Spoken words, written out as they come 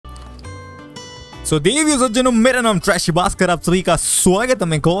सो देवियों सज्जनों, मेरा नाम ट्रैशी भास्कर, आप सभी का स्वागत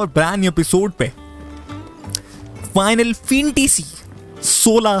है एक और ब्रांड न्यू एपिसोड पे। फाइनल फैंटेसी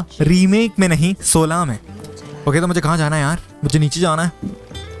 16 रीमेक में नहीं 16 में। ओके, तो मुझे कहाँ जाना है यार? मुझे नीचे जाना है,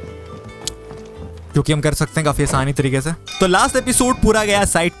 जो कि हम कर सकते हैं काफी आसानी तरीके से। तो लास्ट एपिसोड पूरा गया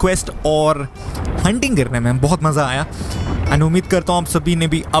साइड क्वेस्ट और हंटिंग करने में, बहुत मजा आया। एंड उम्मीद करता हूँ आप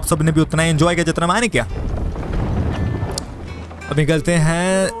सब ने भी उतना एंजॉय किया जितना मैंने किया। अब निकलते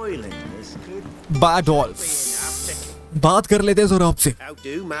हैं बाडोल्फ, बात कर लेते हैं ज़रा आपसे।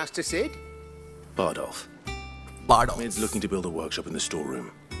 Mid's looking to build a workshop in the storeroom,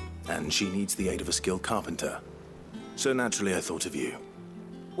 and she needs the aid of a skilled carpenter. So naturally, I thought of you.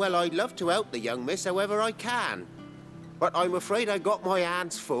 Well, I'd love to help the young miss however I can, but I'm afraid I got my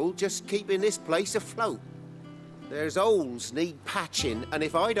hands full just keeping this place afloat. There's holes need patching, and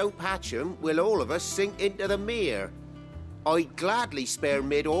if I don't patch them, will all of us sink into the mere. I'd gladly spare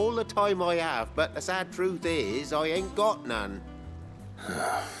Mid all the time I have, but the sad truth is I ain't got none.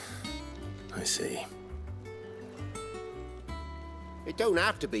 I see. It don't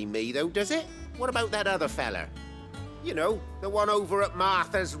have to be me, though, does it? What about that other fella? You know, the one over at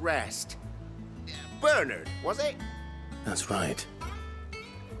Martha's Rest. Bernard, was it? That's right.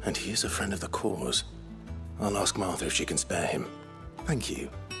 And he is a friend of the cause. I'll ask Martha if she can spare him. Thank you,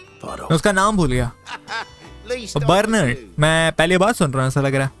 Bardo. मैं उसका नाम भूल गया। Bernard. मैं पहली बार सुन रहा हूँ, ऐसा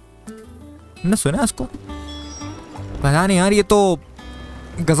लग रहा है। मैंने सुना उसको, पता नहीं यार, ये तो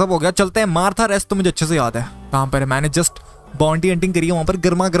गजब हो गया। चलते हैं मार्था रेस्ट, तो मुझे अच्छे से याद है कहाँ पर है। मैंने जस्ट बाउंटी हंटिंग करी है वहां पर,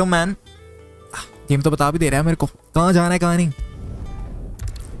 गर्मा गर्म। मैन गेम तो बता भी दे रहा है मेरे को कहाँ जाना है कहाँ नहीं।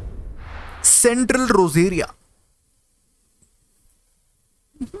 Central रोजेरिया।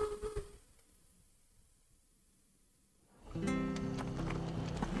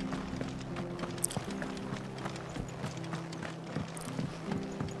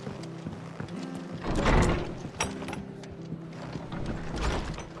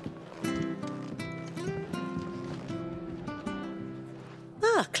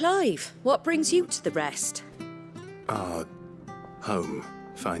 Clive, what brings you to the rest? Our home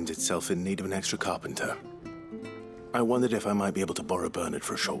finds itself in need of an extra carpenter. I wondered if I might be able to borrow Bernard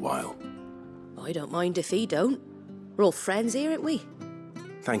for a short while. I don't mind if he don't. We're all friends here, aren't we?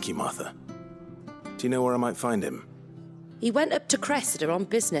 Thank you, Martha. Do you know where I might find him? He went up to Cressida on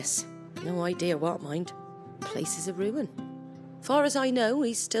business. No idea what, mind. Place is a ruin. Far as I know,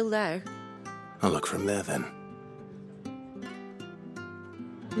 he's still there. I'll look from there then.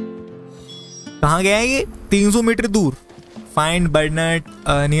 कहाँ गया है ये? 300 metre दूर। Find Bernard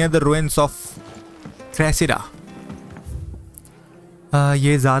near the ruins of Cressida.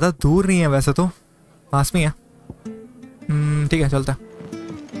 ये ज़्यादा दूर नहीं है वैसे तो, पास में है। ठीक है, चलता है।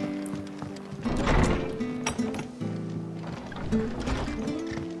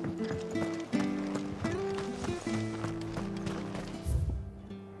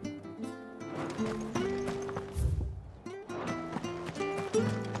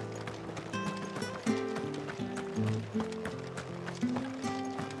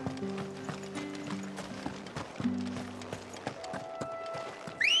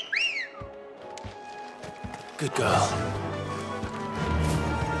 Good girl.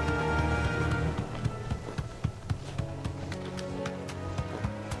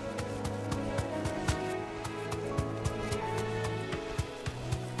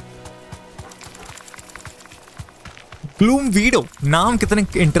 ग्लूम वीडो, नाम कितने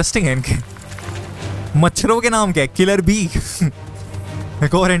इंटरेस्टिंग है इनके। मच्छरों के नाम क्या है? Killer B.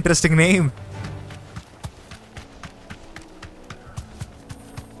 एक और इंटरेस्टिंग नेम।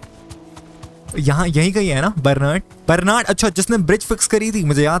 यहाँ यही कहीं है ना बर्नार्ड। अच्छा, जिसने ब्रिज फिक्स करी थी,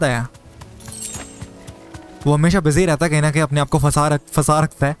 मुझे याद आया। वो हमेशा बिजी रहता है, कहीं ना कहीं अपने आप को फंसा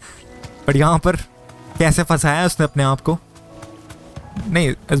रखता है। पर यहाँ पर कैसे फंसाया उसने अपने आप को?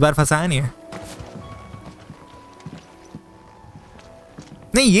 नहीं, इस बार फंसाया नहीं है।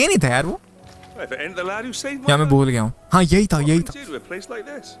 नहीं, ये नहीं था यार वो। या मैं भूल गया हूँ। हाँ, यही था।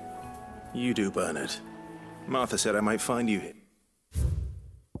 You do, Bernard. Martha said I might find you here.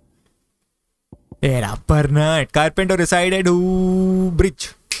 Era Bernard carpenter resided bridge,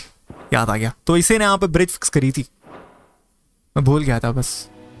 याद आ गया। तो इसे ने यहाँ पे ब्रिज फिक्स करी थी, मैं भूल गया था बस।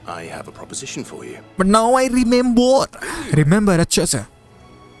 I have a proposition for you. But now I remember अच्छे से,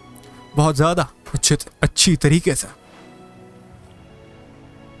 बहुत ज्यादा अच्छी तरीके से।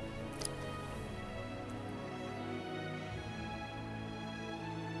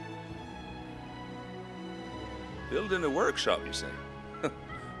 Building a workshop, you say?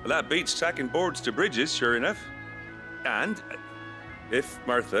 Well, that beats tacking boards to bridges, sure enough. And if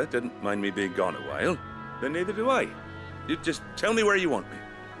Martha didn't mind me being gone a while, then neither do I. You just tell me where you want me.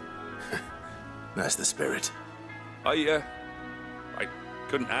 That's the spirit. I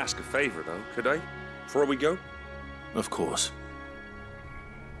couldn't ask a favor, though, could I? Before we go? Of course.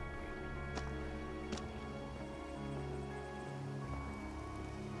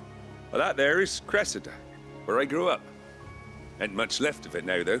 Well, that there is Cressida, where I grew up. Ain't much left of it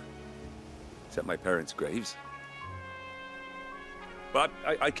now, though. Except my parents' graves. But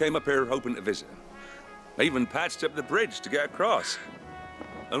I came up here hoping to visit. I even patched up the bridge to get across.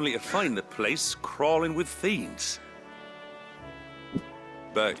 Only to find the place crawling with fiends.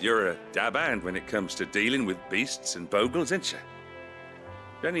 But you're a dab hand when it comes to dealing with beasts and bogles, ain't you?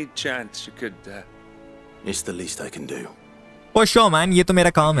 Any chance you could, It's the least I can do. Oh sure man, ये तो मेरा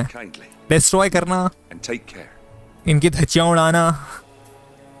काम है. kindly Destroy करना, and take care. इनकी धज्जियां उड़ाना,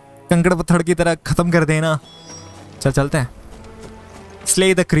 कंकड़ पत्थर की तरह खत्म कर देना. चलते हैं.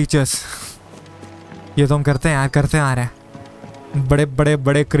 Slay the creatures. ये तो हम करते हैं यार, करते आ रहे हैं.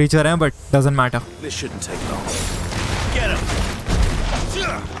 बड़े creature हैं, but doesn't matter. This shouldn't take long. Get him!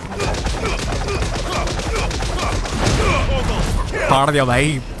 फाड़ दिया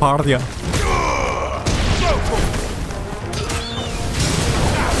भाई, फाड़ दिया.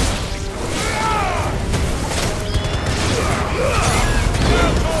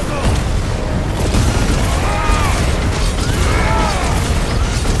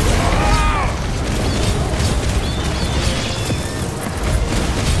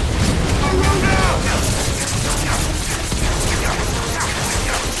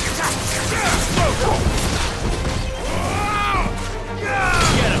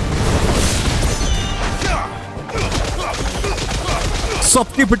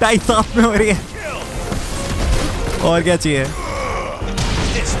 सबकी पिटाई साथ में हो रही है. और क्या चाहिए?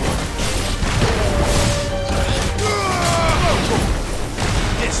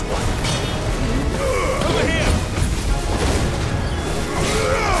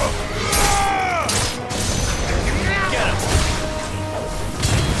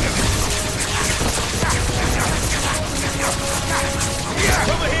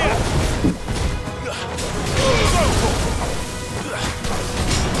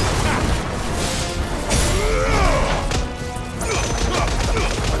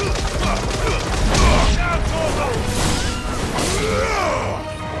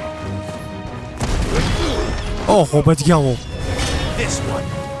 ओह बच गया वो.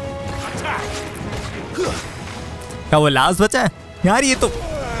 क्या वो लास्ट बचा है यार? ये तो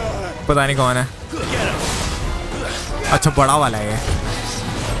पता नहीं कौन है. अच्छा बड़ा वाला है ये.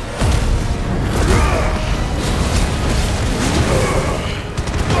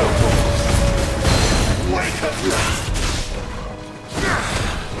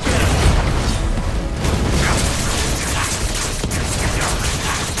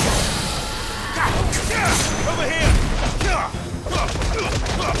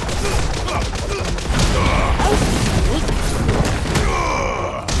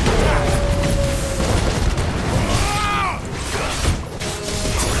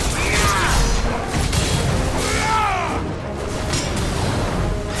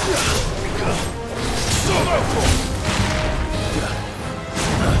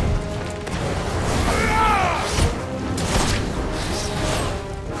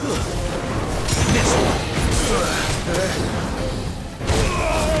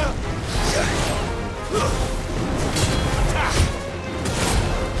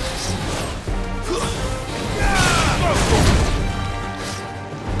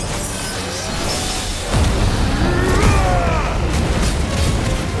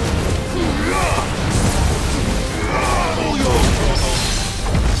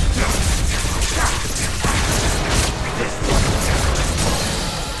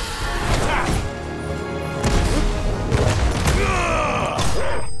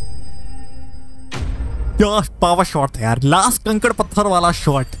 क्या पावर शॉट था यार. लास्ट कंकड़ पत्थर वाला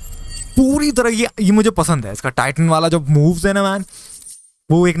शॉट पूरी तरह ये मुझे पसंद है. इसका टाइटन वाला जो मूव्स है ना मैन,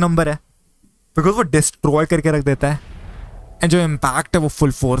 वो एक नंबर है. बिकॉज वो डिस्ट्रॉय करके रख देता है. एंड जो इम्पैक्ट है वो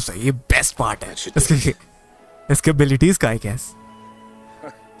फुल फोर्स है. ये बेस्ट पार्ट है इसके एबिलिटीज का. I guess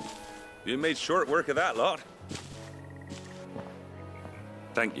You made short work of that lot.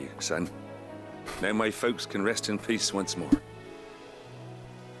 Thank you, son. Now my folks can rest in peace once more.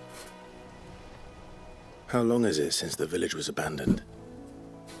 How long is it since the village was abandoned?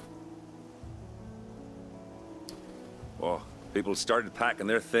 Oh, people started packing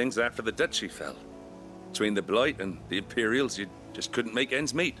their things after the duchy fell. Between the Blight and the Imperials, you just couldn't make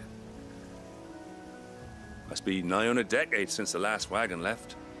ends meet. Must be nigh on a decade since the last wagon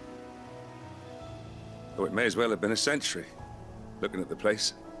left. Though it may as well have been a century, looking at the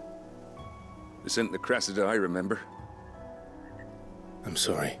place. This isn't the Cressida I remember. I'm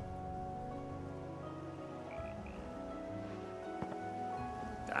sorry.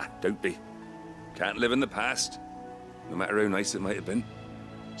 Don't be. Can't live in the past, no matter how nice it might have been.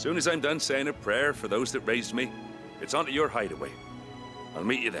 Soon as I'm done saying a prayer for those that raised me, it's on to your hideaway. I'll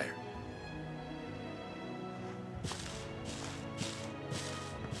meet you there.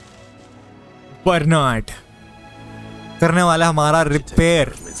 Bernard. करने वाला हमारा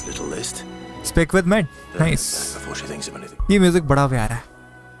repair. Speak with Med. Nice. ये music बड़ा प्यारा है.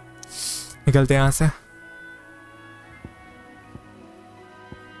 निकलते हैं यहाँ से.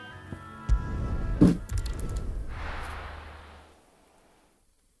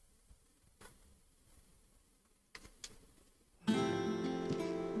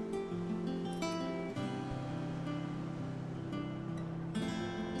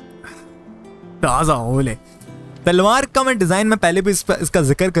 ताजा होले. तलवार का मैं डिजाइन में पहले भी इसका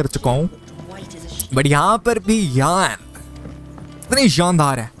जिक्र कर चुका हूँ, बट यहाँ पर भी यार इतनी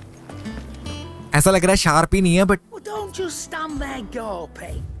शानदार है. ऐसा लग रहा है शार्प ही नहीं है, बट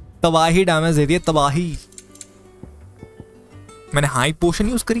तबाही डैमेज दे दिए. तबाही. मैंने हाई पोशन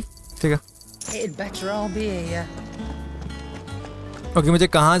यूज करी. ठीक है. ओके, मुझे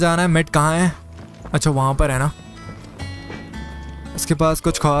कहाँ जाना है? मेट कहाँ है? अच्छा वहां पर है ना. इसके पास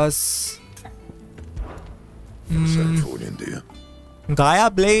कुछ खास गाया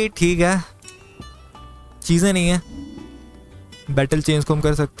ब्लेड. ठीक है, चीजें नहीं है. बैटल चेंज को हम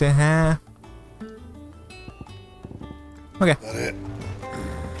कर सकते हैं. Okay.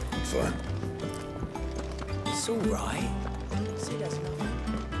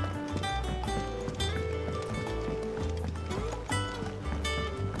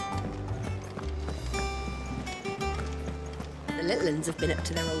 The little ones have been up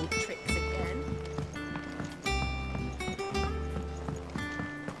to their old tricks again.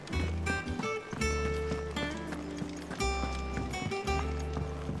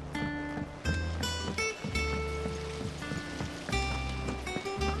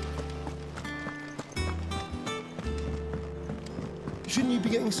 Shouldn't you be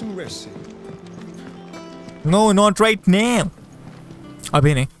getting some rest? No, not right now.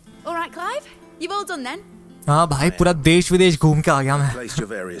 अभी नहीं. All right, Clive. You've all done then. हाँ भाई, पूरा देश विदेश घूम के आ गया मैं. Placed your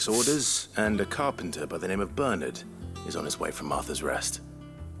various orders, and a carpenter by the name of Bernard is on his way from Martha's Rest.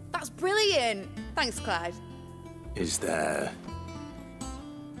 That's brilliant. Thanks, Clive. Is there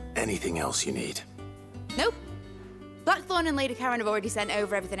anything else you need? Nope. Blackthorn and Lady Karen have already sent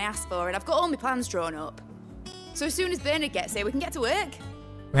over everything I asked for, and I've got all my plans drawn up. So as soon as Bernard gets here, we can get to work.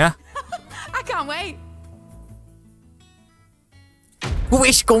 Yeah. I can't wait.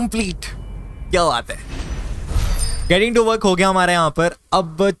 Wish complete. क्या बात है. Getting to work हो गया हमारे यहाँ पर.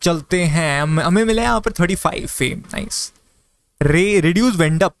 अब चलते हैं. हमें मिला यहाँ पर 35 fame. Nice. Reduce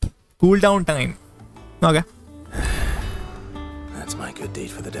wind up. Cool down time. Okay. That's my good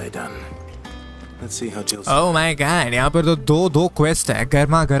deed for the day done. Let's see how Jill's. Oh my God. यहाँ पर तो दो quest है.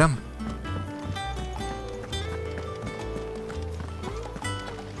 गर्मा गर्म.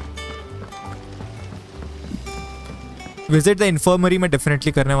 विजिट द इन्फर्मरी में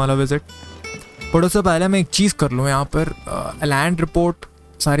डेफिनेटली करने वाला विजिट. बट उससे पहले मैं एक चीज़ कर लूँ यहाँ पर. लैंड रिपोर्ट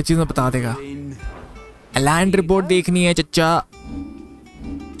सारी चीज़ें बता देगा. लैंड रिपोर्ट देखनी है चच्चा.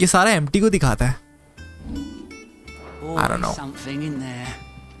 ये सारा एम्प्टी को दिखाता है. I don't know.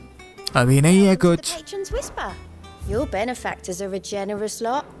 अभी नहीं है कुछ. Your benefactors are a generous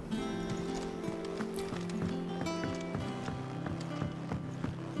lot.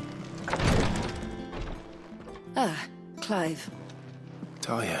 Clive.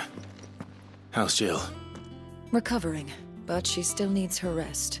 Talia. How's Jill? Recovering, but she still needs her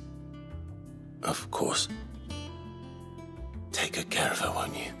rest. Of course. Take good care of her,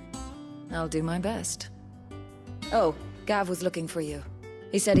 won't you? I'll do my best. Oh, Gav was looking for you.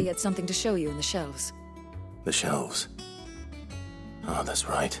 He said he had something to show you in the shelves. The shelves? Oh, that's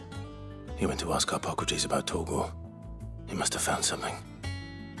right. He went to ask Hippocrates about Torgor. He must have found something.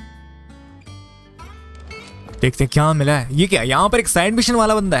 देखते क्या मिला है. ये क्या? यहाँ पर एक side mission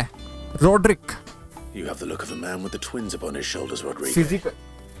वाला बंदा है. Roderick. You have the look of a man with the twins upon his shoulders, Rodrigo. Physical.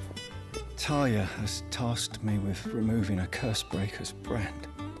 Talia has tasked me with removing a curse breaker's brand.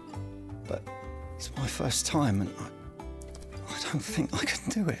 But it's my first time and I don't think I can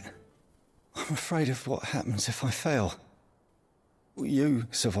do it. I'm afraid of what happens if I fail. You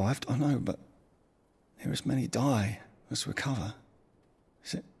survived, I know, but here as many die as recover.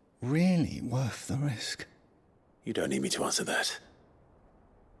 Is it really worth the risk? You don't need me to answer that.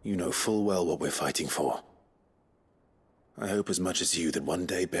 You know full well what we're fighting for. I hope as much as you that one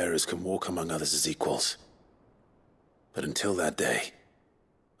day bearers can walk among others as equals. But until that day,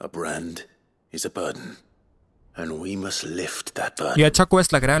 a brand is a burden. And we must lift that burden. ये अच्छा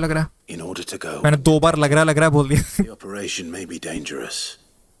quest लग रहा है. In order to go. मैंने 2 बार लग रहा है बोल दिया. The operation may be dangerous,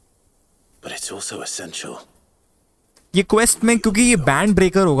 but it's also essential. ये क्वेस्ट में क्योंकि ये बैंड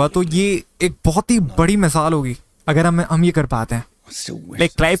ब्रेकर होगा तो ये एक बहुत ही बड़ी मिसाल होगी अगर हम ये कर पाते हैं.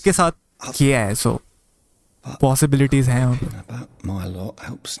 लाइक क्लाइव के साथ किया है, सो पॉसिबिलिटीज हैं. About my lot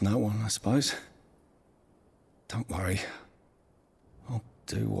helps no one, I suppose. Don't worry. I'll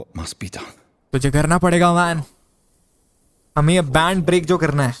do what must be done. तुझे करना पड़ेगा मैन. हमें ये बैंड ब्रेक जो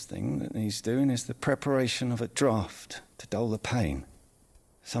करना है. The thing that he's doing is the preparation of a draft to dull the pain.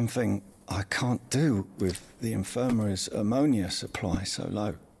 Something I can't do with the infirmary's ammonia supply so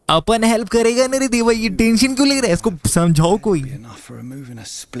low. Upon help करेगा ना रे देवा, ये टेंशन क्यों ले रहा है? इसको समझाओ कोई. Enough for removing a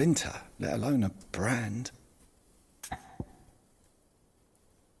splinter, let alone a brand.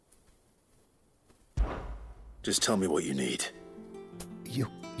 Just tell me what you need.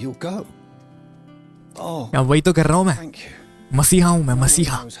 You'll go. Oh. या वही तो कर रहा हूँ मैं. Thank you. मसीहा हूँ मैं,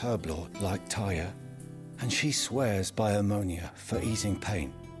 मसीहा. Knows herb lord like Taya, and she swears by ammonia for easing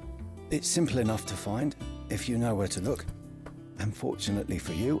pain. It's simple enough to find if you know where to look. And fortunately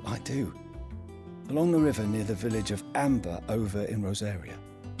for you, I do. Along the river near the village of Amber over in Rosaria.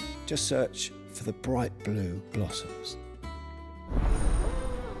 Just search for the bright blue blossoms.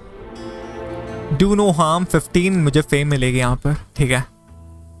 Do no harm 15 मुझे fame मिलेगी यहाँ पर, ठीक है.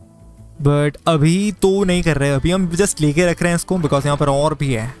 But अभी तो नहीं कर रहे, अभी हम जस्ट लेके रख रहे हैं इसको बिकॉज यहाँ पर और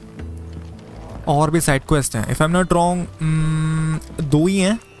भी है, और भी साइड क्वेस्ट हैं. If I am not wrong 2 ही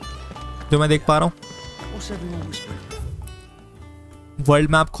हैं जो मैं देख पा रहा हूँ. वर्ल्ड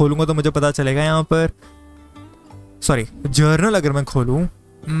मैप खोलूंगा तो मुझे पता चलेगा यहाँ पर. सॉरी, जर्नल अगर मैं खोलूँ,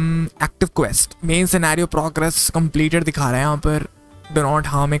 active quest, main scenario progress completed दिखा रहा है यहाँ पर. डू नॉट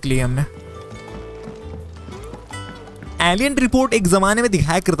हार्म एक लिए हमने. एलियन रिपोर्ट एक जमाने में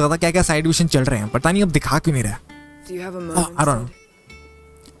दिखाया करता था क्या क्या साइड मिशन चल रहे हैं, पता नहीं अब दिखा क्यों नहीं रहा. I don't know.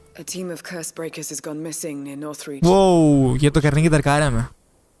 A team of curse breakers has gone missing near Northreach. वो ये तो करने की दरकार है हमें.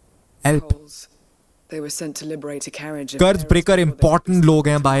 Help. They were sent to liberate a carriage. Curse breaker important लोग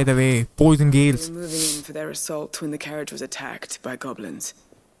हैं by the way. Poison gales. They were moving in for their assault when the carriage was attacked by goblins.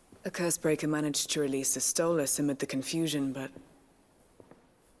 The curse breaker managed to release a stolus amid the confusion, but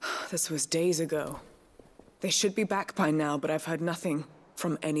this was days ago. They should be back by now, but I've heard nothing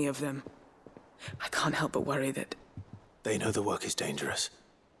from any of them. I can't help but worry that... They know the work is dangerous,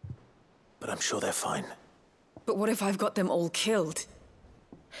 but I'm sure they're fine. But what if I've got them all killed?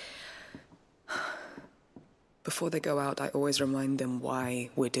 Before they go out, I always remind them why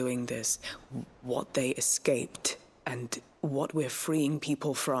we're doing this, what they escaped, and what we're freeing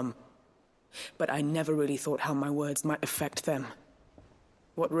people from. But I never really thought how my words might affect them.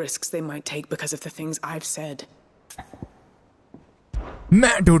 What risks they might take because of the things I've said.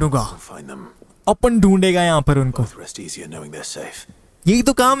 मैं ढूंढूंगा. Find them. अपन ढूंढेगा यहाँ पर उनको. Both rest easier knowing they're safe. यही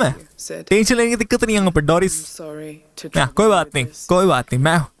तो काम है. Tension लेने की दिक्कत नहीं यहाँ पर. डॉरिस. कोई बात नहीं, कोई बात नहीं,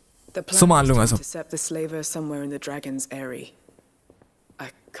 मैं संभाल लूंगा सब. Intercept the slaver somewhere in the dragon's eyrie. I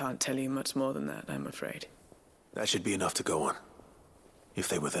can't tell you much more than that, I'm afraid. That should be enough to go on. If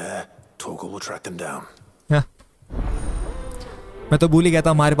they were there, Torgal will track them down. Yeah. मैं तो भूल ही गया था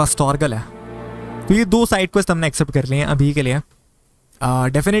हमारे पास टॉर्गल है. तो ये 2 side quest हमने एक्सेप्ट कर लिए हैं अभी के लिए.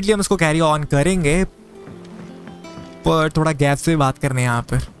 डेफिनेटली हम इसको कैरी ऑन करेंगे, पर थोड़ा गैप से बात करने हैं यहाँ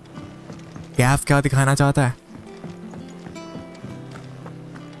पर. गैप क्या दिखाना चाहता है?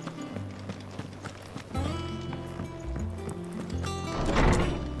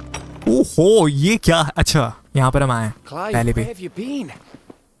 ओहो, ये क्या? अच्छा, यहाँ पर हम आए पहले भी. Where have you been?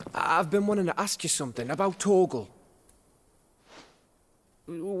 I've been wanting to ask you something about Torgal.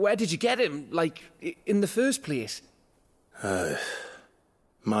 Where did you get him, like, in the first place?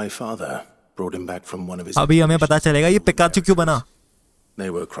 My father brought him back from one of his... अभी हमें पता चलेगा ये Pikachu क्यों बना. They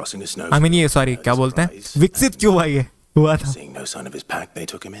were crossing a snow... I mean ये sorry क्या बोलते हैं, विकसित क्यों हुआ ये हुआ था. Seeing no sign of his pack, they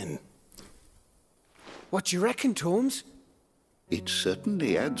took him in. What do you reckon, Tomes? It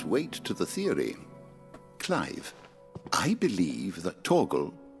certainly adds weight to the theory. Clive, I believe that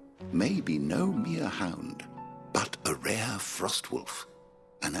Torgal may be no mere hound, but a rare frostwolf,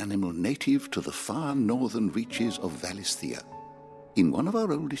 an animal native to the far northern reaches of Valisthea. In one of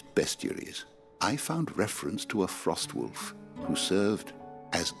our oldest bestiaries, I found reference to a frostwolf who served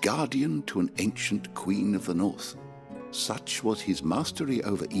as guardian to an ancient queen of the north. Such was his mastery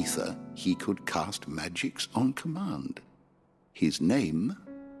over aether, he could cast magicks on command. His name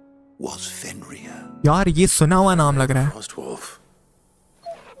was Fenrir. यार ये सुना हुआ नाम लग रहा है. Frostwolf.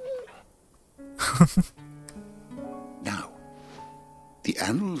 Now, the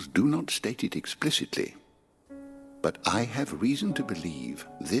annals do not state it explicitly, but I have reason to believe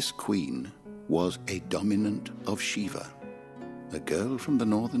this queen was a dominant of Shiva, a girl from the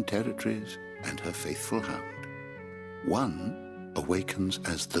Northern Territories and her faithful hound. One awakens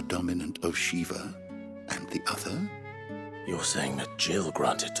as the dominant of Shiva, and the other? You're saying that Jill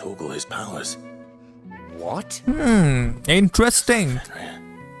granted Torgal his powers? What? Interesting.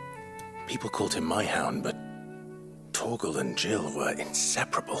 People called him my hound, but Torgal and Jill were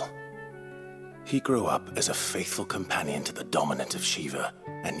inseparable. He grew up as a faithful companion to the dominant of Shiva,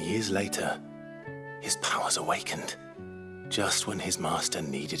 and years later, his powers awakened, just when his master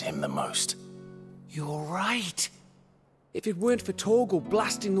needed him the most. You're right. If it weren't for Torgal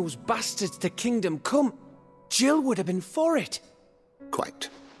blasting those bastards to Kingdom Come, Jill would have been for it. Quite.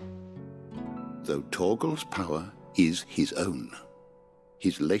 Though Torgal's power is his own,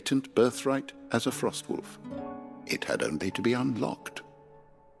 his latent birthright as a Frostwolf, it had only to be unlocked.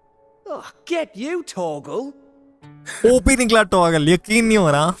 Oh, get you, Torgal. OP निकला Torgal, यकीन नहीं हो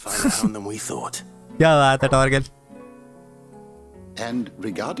रहा. Finer hound than we thought. क्या बात है Torgal? And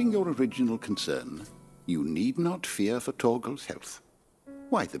regarding your original concern, you need not fear for Torgal's health.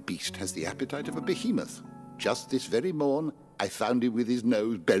 Why, the beast has the appetite of a behemoth. Just this very morn, I found him with his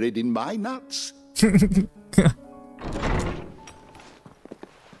nose buried in my nuts. There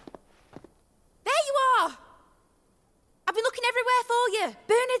you are! I've been looking everywhere for you.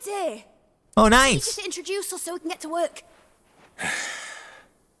 Bernard's here. Oh, You nice. just introduce us so we can get to work.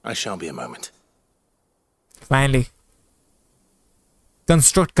 I shall be a moment. Finally.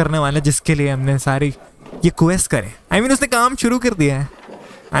 Construct करने वाला जिसके लिए हमने सारी ये quest करे. I mean उसने काम शुरू कर दिया है.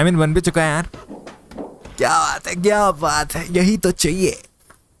 I mean बन भी चुका है यार. क्या बात है यही तो चाहिए.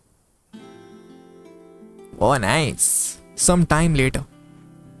 Oh nice. Some time later.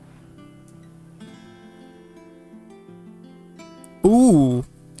 Ooh,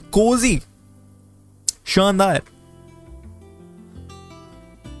 cozy. शानदार.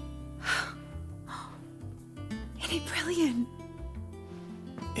 Isn't it brilliant?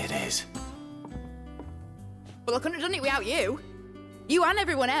 It is. Well, I couldn't have done it without you. You and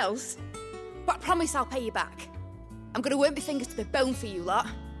everyone else. But I promise I'll pay you back. I'm gonna work my fingers to the bone for you lot.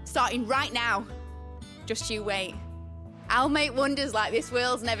 Starting right now. Just you wait. I'll make wonders like this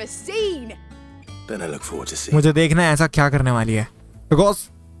world's never seen. Then I look forward to seeing. मुझे देखना है ऐसा क्या करने वाली है. Because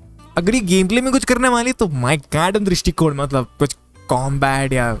अगर ये गेम प्ले में कुछ करने वाली तो my god दृष्टिकोण मतलब कुछ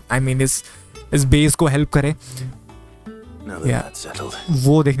कॉम्बैट या I mean इस बेस को हेल्प करे. Now that that's settled.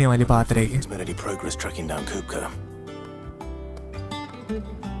 वो देखने वाली बात रहेगी. Has made any progress tracking down Kupka?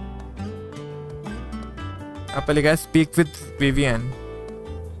 आप पहले guys speak with Vivian.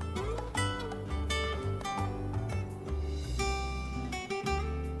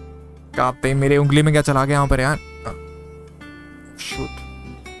 क्या पे मेरे उंगली में क्या चला गया यहाँ पर यार? Shoot.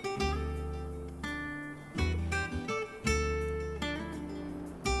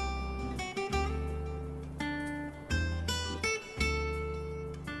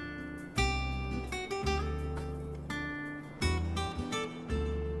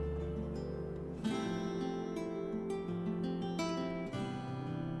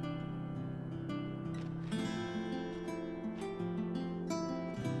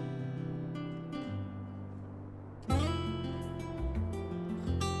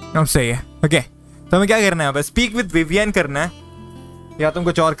 अब सही है. ओके तो हमें क्या करना है? बस स्पीक विद विवियन करना है या तुम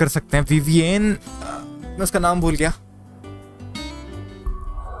कुछ और कर सकते हैं. विवियन मैं उसका नाम भूल गया.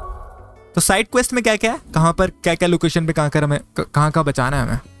 तो साइड क्वेस्ट में क्या क्या है, कहाँ पर क्या क्या लोकेशन पे कहाँ बचाना है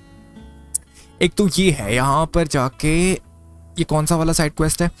हमें. एक तो ये है यहाँ पर जाके, ये कौन सा वाला साइड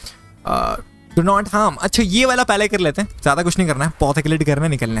क्वेस्ट है? Do not harm. अच्छा ये वाला पहले कर लेते हैं, ज़्यादा कुछ नहीं करना है. पौधे कलेक्ट करने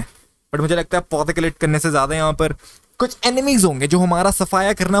निकलना है. बट मुझे लगता है पौधे कलेक्ट करने से ज़्यादा यहाँ पर कुछ एनिमीज होंगे जो हमारा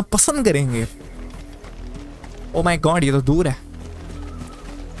सफाया करना पसंद करेंगे. ओ माय गॉड ये तो दूर है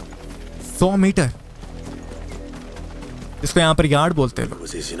 100 मीटर, जिसको यहाँ पर यार्ड बोलते हैं.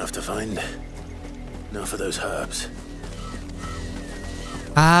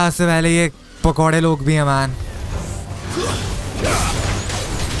 हाँ उससे पहले ये पकौड़े लोग भी हैं मैन.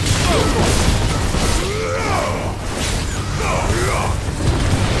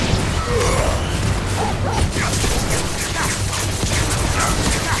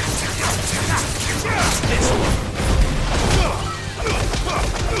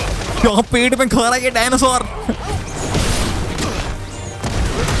 यहाँ पेट में खा रहा है ये डायनासोर.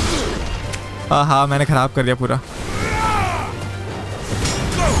 हाँ मैंने खराब कर दिया पूरा.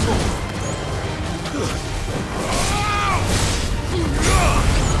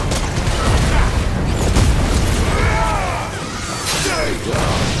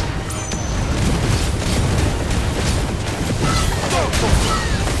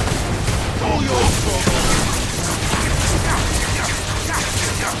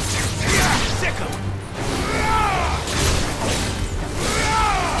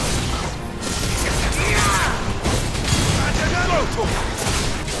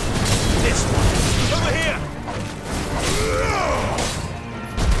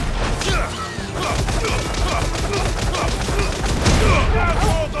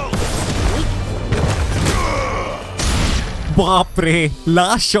 बाप रे,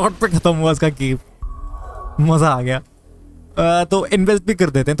 लास्ट शॉट पे खत्म हुआ इसका गेम। मजा आ गया। तो इन्वेस्ट भी कर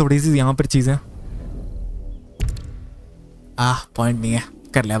देते हैं थोड़ी सी यहाँ पर चीजें। पॉइंट नहीं है,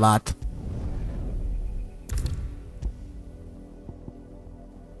 कर ले बात।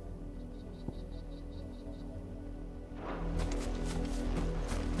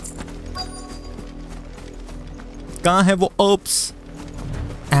 कहाँ है वो ओप्स?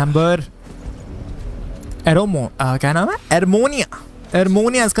 एम्बर क्या नाम है?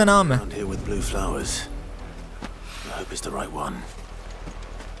 एरमोनिया इसका नाम है।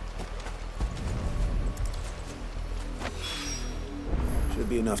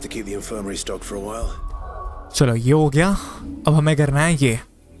 चलो ये हो गया। अब हमें करना है ये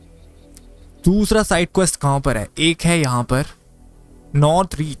दूसरा साइड क्वेस्ट। कहाँ पर है? एक है यहाँ पर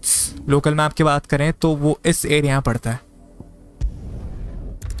नॉर्थ रीच। लोकल मैप की बात करें तो वो इस एरिया में पड़ता है,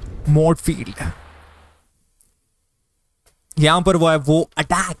 मोड फील्ड। यहां पर वो है वो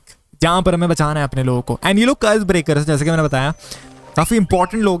अटैक जहां पर हमें बचाना है अपने लोगों को। एंड ये लोग कर्स ब्रेकर्स, जैसे कि मैंने बताया, काफी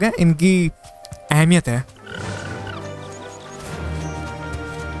इंपॉर्टेंट लोग हैं, इनकी अहमियत है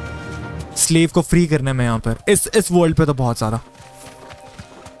स्लेव को फ्री करने में। यहां पर इस वर्ल्ड पे तो बहुत ज्यादा।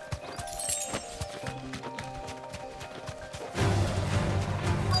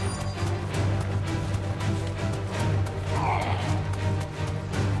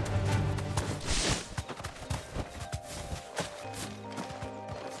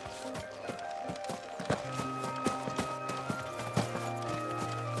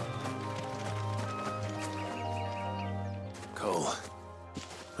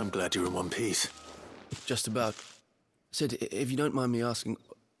 You're in one piece. Just about. Sid, if you don't mind me asking,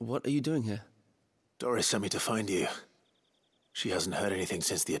 what are you doing here? Doris sent me to find you. She hasn't heard anything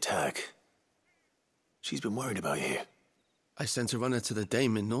since the attack. She's been worried about you. I sent a runner to the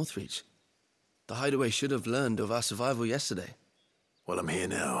Dame in Northreach. The hideaway should have learned of our survival yesterday. Well, I'm here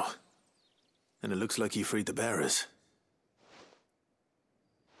now. And it looks like you freed the bearers.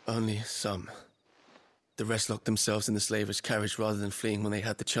 Only some. The rest locked themselves in the slavers' carriage rather than fleeing when they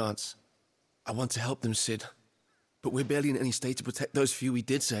had the chance. I want to help them, Sid. But we're barely in any state to protect those few we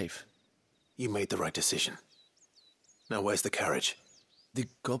did save. You made the right decision. Now where's the carriage? The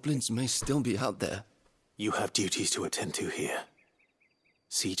goblins may still be out there. You have duties to attend to here.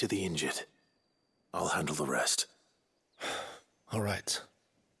 See to the injured. I'll handle the rest. All right.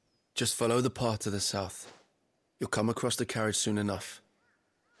 Just follow the path to the south. You'll come across the carriage soon enough.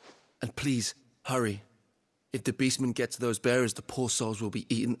 And please, hurry. If the beastmen get to those bearers, the poor souls will be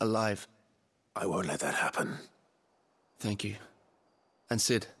eaten alive. I won't let that happen. Thank you. And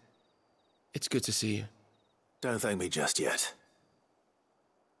Sid, it's good to see you. Don't thank me just yet.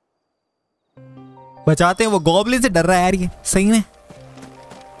 बचाते हैं। वो goblin से डर रहा है यार, ये सही में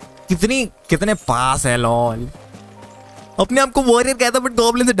कितने पास है। लॉल अपने आप को वॉरियर कहता बट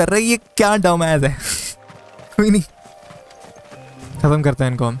गॉब्लिन से डर रहा है। ये क्या डम है। कोई नहीं, खत्म करते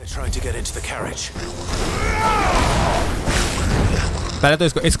हैं इनको हम। पहले तो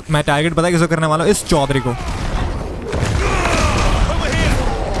इसको मैं टारगेट पता है किसको करने वाला हूँ? इस चौधरी को।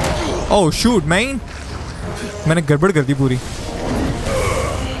 ओह शूट मैन, मैंने गड़बड़ कर दी पूरी।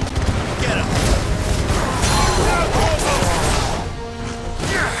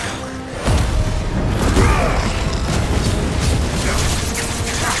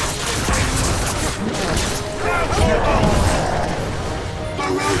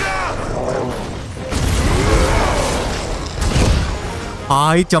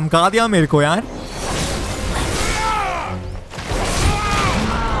 आई चमका दिया मेरे को यार।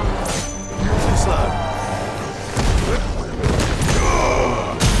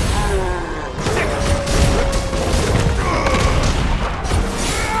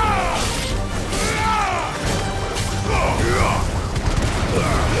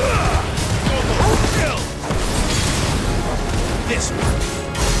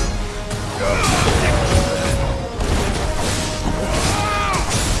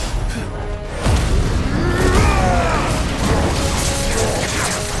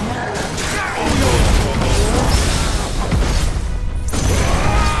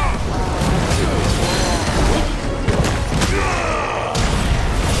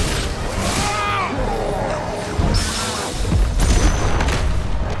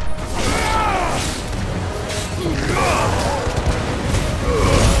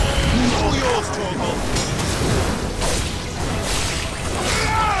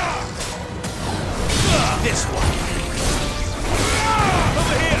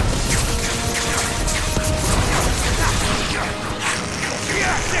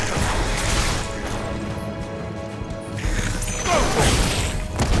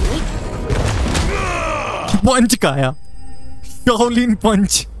 पंच खाया। शाओलिन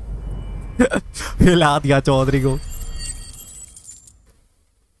पंच हिला दिया चौधरी को।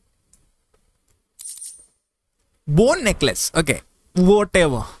 बोन नेकलेस, ओके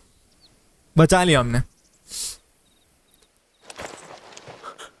व्हाटएवर, बचा लिया हमने।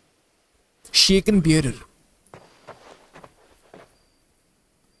 शेकन bearer,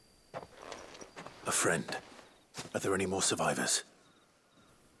 A friend. Are there any more survivors?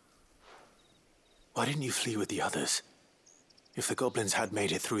 Why didn't you flee with the others? If the goblins had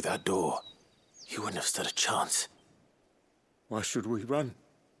made it through that door, you wouldn't have stood a chance. Why should we run?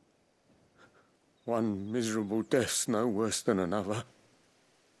 One miserable death's no worse than another.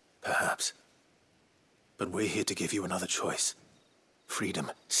 Perhaps. But we're here to give you another choice.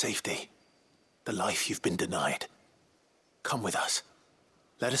 Freedom, safety, the life you've been denied. Come with us.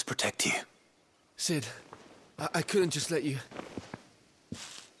 Let us protect you. Sid, I couldn't just let you...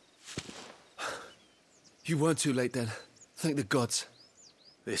 You weren't too late then. Thank the gods.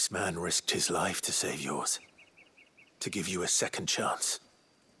 This man risked his life to save yours. To give you a second chance.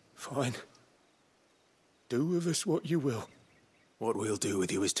 Fine. Do with us what you will. What we'll do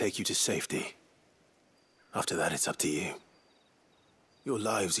with you is take you to safety. After that, it's up to you. Your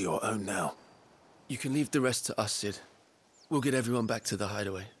lives are your own now. You can leave the rest to us, Sid. We'll get everyone back to the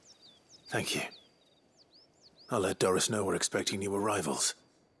hideaway. Thank you. I'll let Doris know we're expecting new arrivals.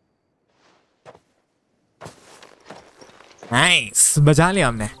 Nice, बचा लिया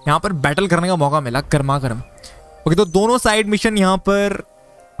हमने। यहाँ पर battle करने का मौका मिला गर्मा गर्म। ओके, तो दोनों साइड मिशन यहाँ पर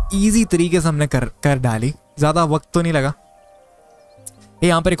इजी तरीके से हमने कर डाली, ज्यादा वक्त तो नहीं लगा। ये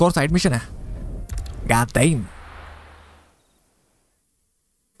यहाँ पर एक और साइड मिशन है। God damn।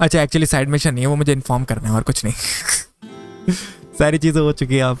 अच्छा, एक्चुअली साइड मिशन नहीं है, वो मुझे इन्फॉर्म करना है और कुछ नहीं। सारी चीजें हो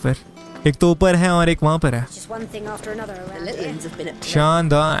चुकी है यहाँ पर। एक तो ऊपर है और एक वहां पर है।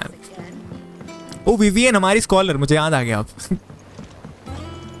 शानदार। ओ विवियन हमारी स्कॉलर, मुझे याद आ गया अब।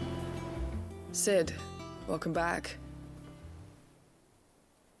 Sid, welcome back.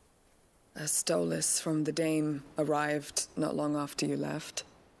 A Stolas from the Dame arrived not long after you left.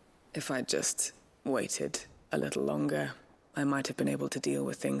 If I'd just waited a little longer, I might have been able to deal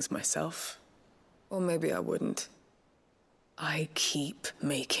with things myself. Or maybe I wouldn't. I keep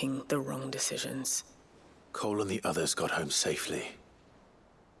making the wrong decisions. Cole and the others got home safely.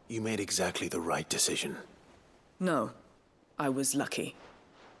 You made exactly the right decision. No, I was lucky.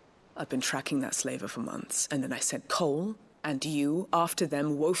 I've been tracking that slaver for months, and then I sent Cole and you after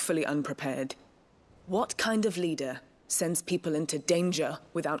them woefully unprepared. What kind of leader sends people into danger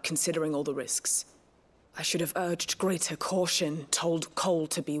without considering all the risks? I should have urged greater caution, told Cole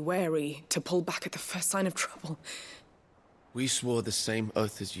to be wary, to pull back at the first sign of trouble. We swore the same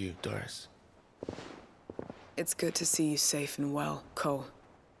oath as you, Doris. It's good to see you safe and well, Cole.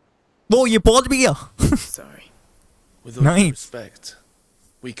 वो ये पहुंच भी गया। Sorry. With all due Nice. respect,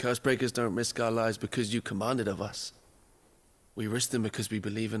 we Cursebreakers don't risk our lives because you commanded of us. We risk them because we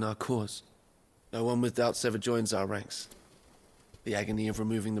believe in our cause. No one with doubts ever joins our ranks. The agony of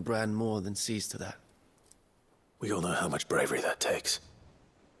removing the brand more than sees to that. We all know how much bravery that takes.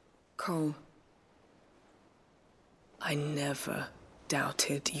 Cole, I never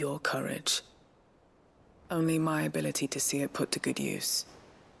doubted your courage. Only my ability to see it put to good use.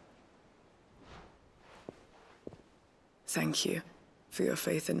 Thank you for your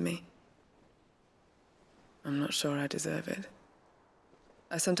faith in me. I'm not sure I deserve it.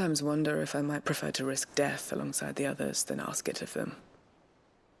 I sometimes wonder if I might prefer to risk death alongside the others than ask it of them.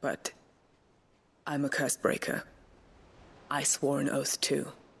 But I'm a curse breaker. I swore an oath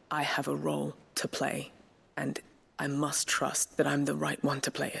too. I have a role to play, and I must trust that I'm the right one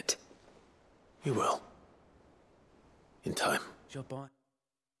to play it. You will. In time.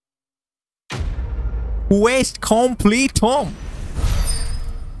 Quest complete, Tom.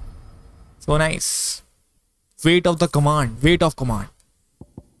 So nice. Weight of the command. Weight of command.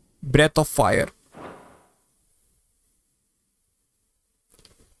 Breath of fire.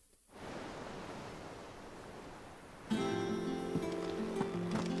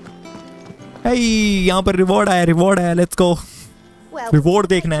 Hey, यहाँ पर reward आया, let's go. Reward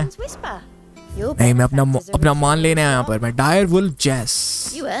देखना है। नहीं, मैं अपना मान लेना है यहाँ पर। मैं डायर वुल्फ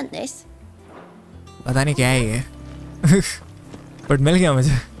जेस। पता नहीं क्या है ये, बट मिल गया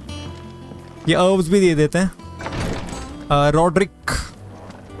मुझे। ये अर्ब्स भी दे देते हैं। Rodrick,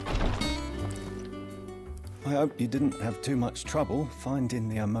 I hope you didn't have too much trouble finding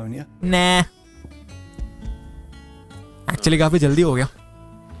the ammonia. Nah. Actually काफी जल्दी हो गया।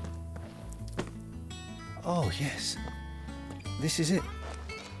 Oh yes, this is it,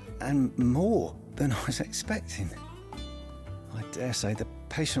 and more than I was expecting. I dare say the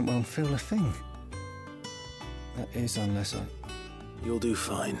patient won't feel a thing. That is, unless I You'll do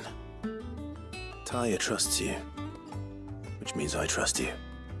fine. Taya trusts you, which means I trust you.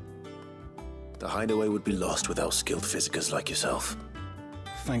 The hideaway would be lost without skilled physicers like yourself.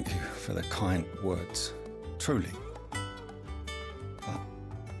 Thank you for the kind words, truly. But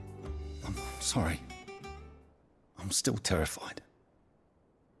I'm sorry. I'm still terrified.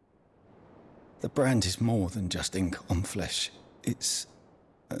 The brand is more than just ink on flesh. It's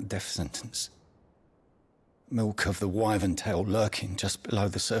a death sentence. Milk of the wyvern tail lurking just below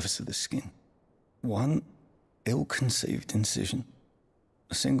the surface of the skin. One ill-conceived incision,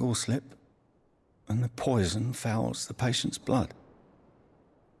 a single slip, and the poison fouls the patient's blood.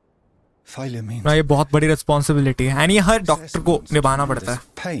 Failure means... ये बहुत बड़ी responsibility है, and ये हर doctor को निभाना पड़ता है.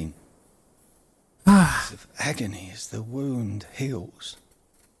 Pain. Of agony as the wound heals.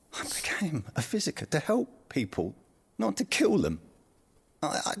 I became a physiker to help people, not to kill them.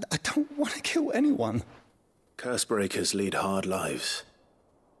 I don't want to kill anyone. Cursebreakers lead hard lives,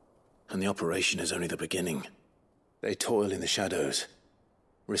 and the operation is only the beginning. They toil in the shadows,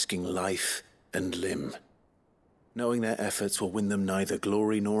 risking life and limb, knowing their efforts will win them neither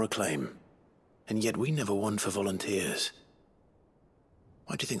glory nor acclaim. And yet we never won for volunteers.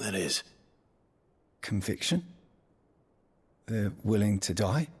 Why do you think that is? Conviction? They're willing to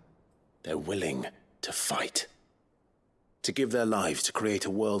die? They're willing to fight. To give their lives to create a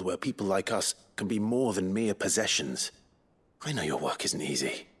world where people like us can be more than mere possessions. I know your work isn't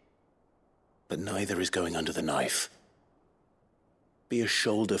easy, but neither is going under the knife. Be a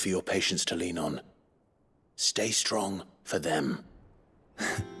shoulder for your patients to lean on. Stay strong for them.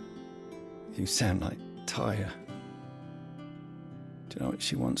 You sound like Taya. Do you know what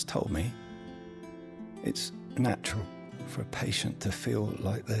she once told me? It's natural for a patient to feel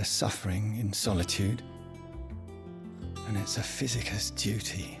like they're suffering in solitude. And it's a physiker's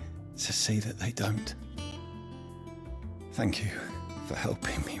duty to see that they don't. Thank you for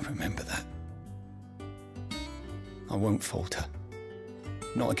helping me remember that. I won't falter.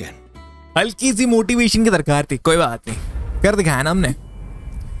 Not again. हल्की सी motivation की दरकार थी, कोई बात नहीं, कर दिखाया ना हमने,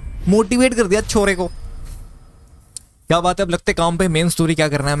 मोटिवेट कर दिया छोरे को. क्या बात है, अब लगते काम पे. मेन स्टोरी क्या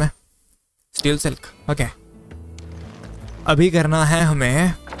करना है हमें? Steel silk. ओके, अभी करना है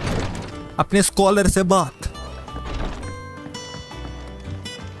हमें अपने स्कॉलर से बात.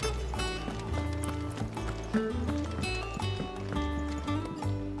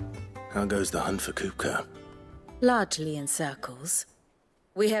 How goes the hunt for Kupka? Largely in circles.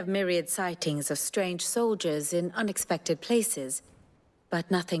 We have myriad sightings of strange soldiers in unexpected places,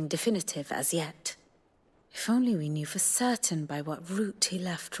 but nothing definitive as yet. If only we knew for certain by what route he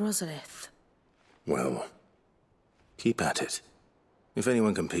left Rosalith. Well, keep at it. If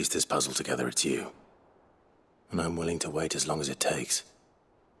anyone can piece this puzzle together, it's you. And I'm willing to wait as long as it takes.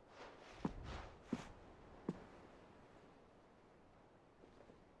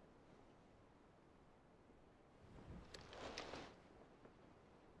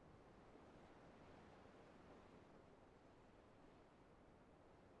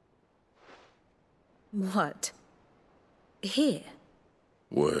 What? Here?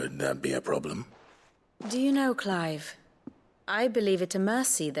 Would that be a problem? Do you know, Clive, I believe it a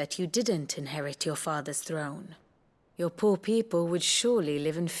mercy that you didn't inherit your father's throne. Your poor people would surely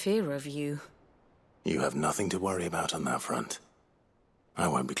live in fear of you. You have nothing to worry about on that front. I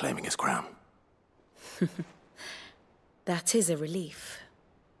won't be claiming his crown. That is a relief.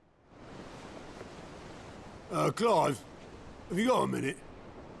 Clive, have you got a minute?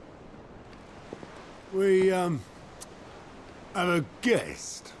 We, have a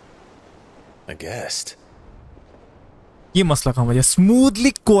guest. A guest? ये मसला कहाँ मुझे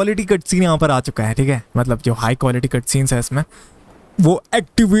smoothly quality cut scene यहाँ पर आ चुका है, ठीक है, मतलब जो हाई क्वालिटी कट सीन्स है इसमें वो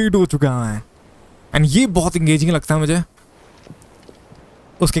एक्टिवेट हो चुका है, एंड ये बहुत इंगेजिंग लगता है मुझे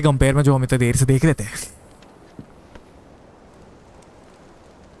उसके कंपेयर में जो हम इतने देर से देख रहे थे.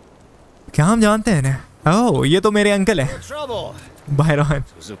 क्या हम जानते हैं ना? ओह, ये तो मेरे अंकल है Byron.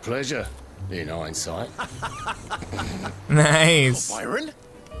 In hindsight. Nice. Oh, Byron?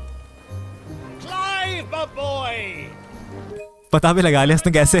 Clive, my boy! पता भी लगा लिया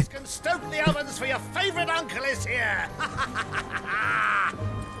इसने कैसे. Can stoke the ovens for your favorite uncle is here.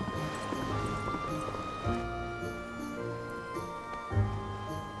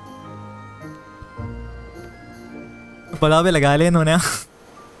 पता भी लगा लिया इन्होंने.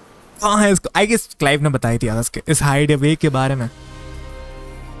 कहाँ है इसको? आई गेस क्लाइव ने बताई थी यार इस हाइड अवे के बारे में.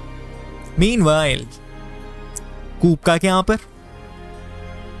 Meanwhile, कूपका के यहाँ पर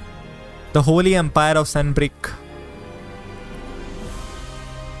The Holy Empire of Sunbrick,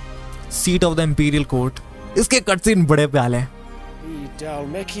 Seat of the Imperial Court. इसके कटसीन बड़े प्याले हैं. The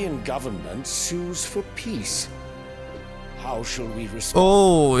Dhalmekian government sues for peace. How shall we respond?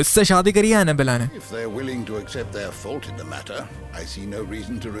 Oh, इससे शादी करी है एनाबेला ने. If they're willing to accept their fault in the matter, I see no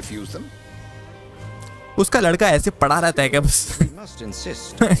reason to refuse them. उसका लड़का ऐसे पड़ा रहता है क्या बस? We must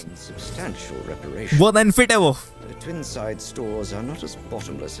insist on substantial reparation. बहुत अनफिट है वो. The Twinside stores are not as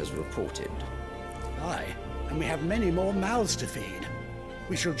bottomless as reported. Aye, and we have many more mouths to feed.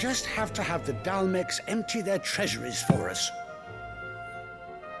 We shall just have to have the Dhalmekians empty their treasuries for us.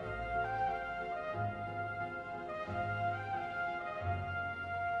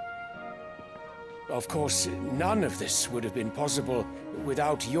 Of course, none of this would have been possible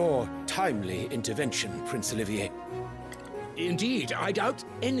without your timely intervention, Prince Olivier. Indeed, I doubt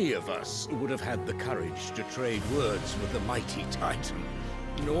any of us would have had the courage to trade words with the mighty Titan,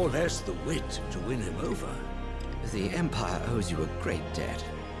 nor less the wit to win him over. The Empire owes you a great debt.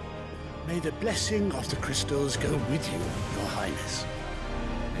 May the blessing of the crystals go with you, Your Highness.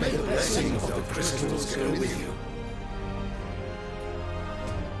 May the blessing of the crystals go with you.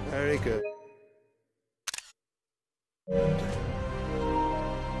 Very good.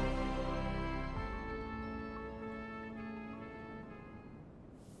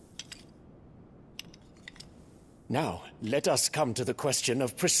 Now, let us come to the question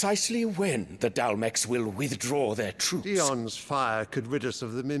of precisely when the Dhalmekians will withdraw their troops. Dion's fire could rid us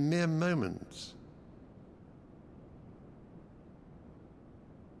of them in mere moments.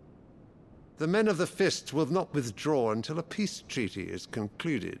 The men of the Fist will not withdraw until a peace treaty is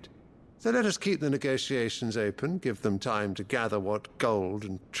concluded. So let us keep the negotiations open, give them time to gather what gold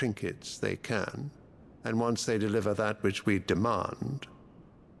and trinkets they can, and once they deliver that which we demand,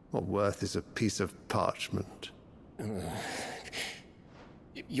 what worth is a piece of parchment?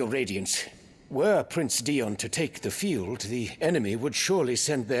 Your Radiance, were Prince Dion to take the field, the enemy would surely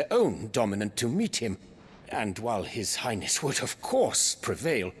send their own dominant to meet him. And while His Highness would of course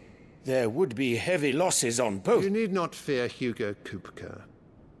prevail, there would be heavy losses on both. You need not fear Hugo Kupka.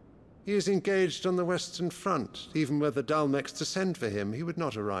 He is engaged on the Western Front. Even were the Dhalmekians to send for him, he would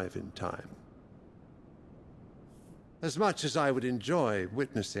not arrive in time. As much as I would enjoy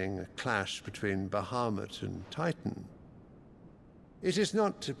witnessing a clash between Bahamut and Titan, it is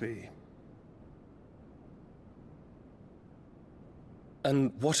not to be.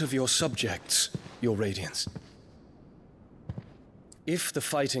 And what of your subjects, Your Radiance? If the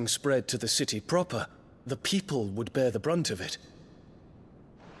fighting spread to the city proper, the people would bear the brunt of it.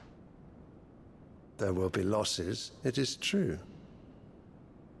 There will be losses, it is true.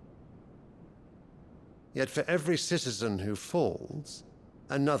 Yet for every citizen who falls,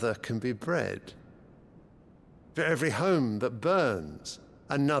 another can be bred. For every home that burns,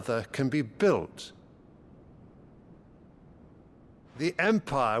 another can be built. The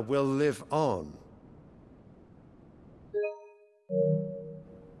Empire will live on.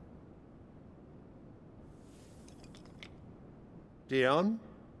 Dion?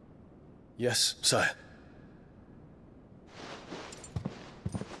 Yes, sire.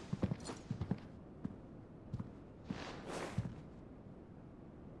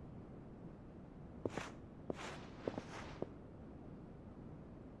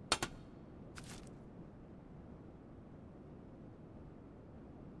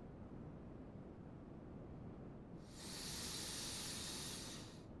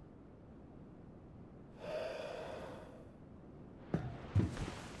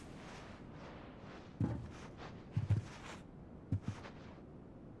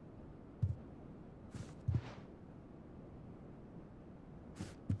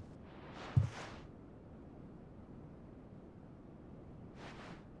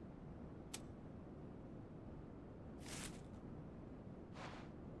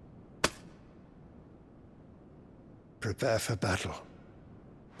 Prepare for battle.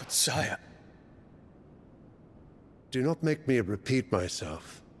 But sire... Do not make me repeat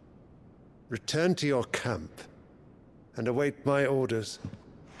myself. Return to your camp and await my orders.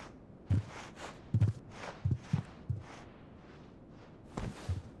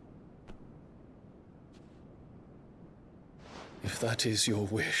 If that is your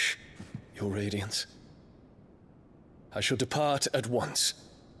wish, Your Radiance, I shall depart at once.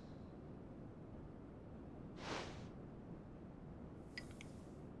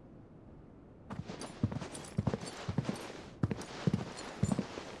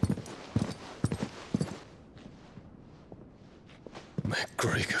 May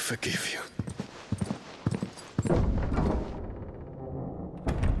Gregor forgive you.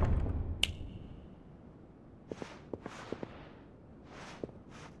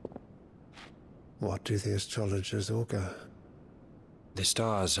 What do the astrologers augur? The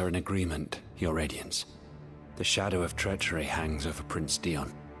stars are in agreement, Your Radiance. The shadow of treachery hangs over Prince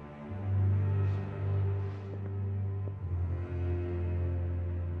Dion.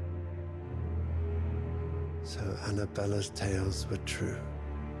 Annabella's tales were true.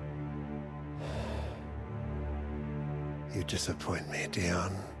 You disappoint me,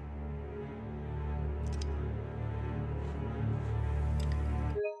 Dion.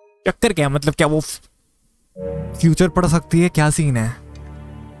 चक्कर क्या मतलब, क्या वो future पढ़ सकती है, क्या scene है,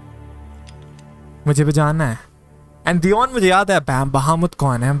 मुझे भी जानना है। एंड डियोन मुझे याद है बहामुत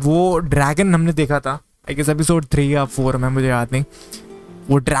कौन है, वो ड्रैगन हमने देखा था आई गेस एपिसोड 3 या 4 में, मुझे याद नहीं।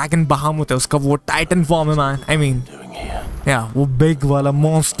 वो ड्रैगन बहामुत है, उसका वो टाइटन फॉर्म है मैन, आई मीन या वो बिग वाला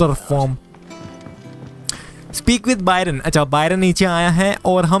monster form. Speak with Byron. अच्छा बायरन नीचे आया है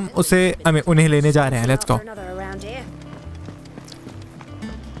और हम उन्हें लेने जा रहे हैं। Let's go.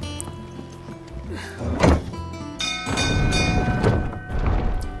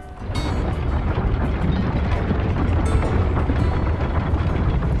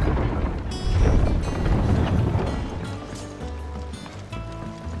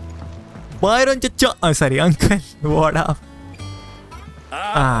 बायरन चचा, सॉरी अंकल, व्हाट अप।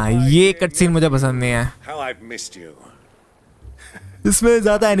 ये कट सीन मुझे पसंद नहीं है, How I've missed you. इसमें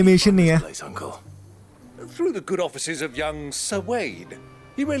ज्यादा एनिमेशन नहीं है। Through the good offices of young Sir Wade,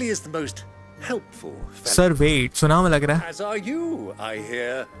 he really is the most helpful fellow. Sir Wade, सुना में लग रहा है। As are you, I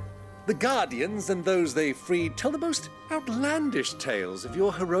hear. The Guardians and those they freed tell the most outlandish tales of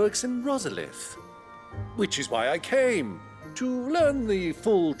your heroics in Rosalith, which is why I came. To learn the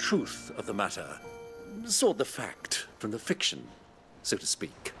full truth of the matter. Sort the fact from the fiction, so to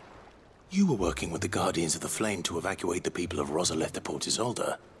speak. You were working with the Guardians of the Flame to evacuate the people of Rosalith to Port Isolde.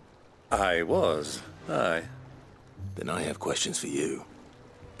 I was, aye. Then I have questions for you.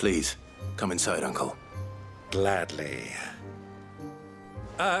 Please, come inside, Uncle. Gladly.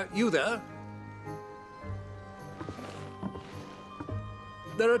 You there?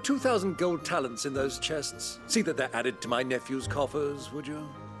 There are 2,000 gold talents in those chests. See that they're added to my nephew's coffers, would you?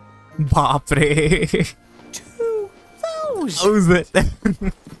 बाप रे। 2,000.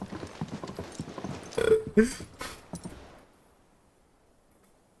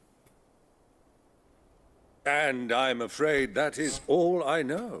 And I'm afraid that is all I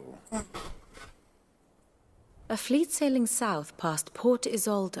know. A fleet sailing south past Port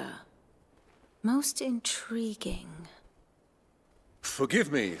Isolde. Most intriguing.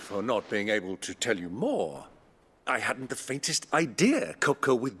 Forgive me for not being able to tell you more. I hadn't the faintest idea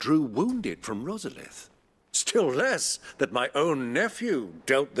Kupka withdrew wounded from Rosalith. Still less that my own nephew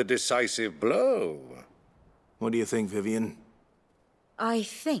dealt the decisive blow. What do you think, Vivian? I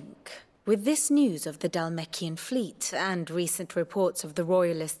think, with this news of the Dhalmekian fleet and recent reports of the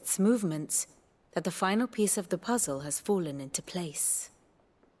Royalists' movements, that the final piece of the puzzle has fallen into place.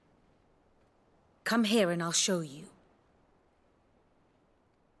 Come here and I'll show you.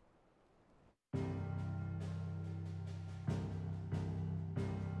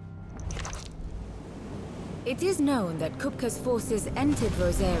 It is known that Kupka's forces entered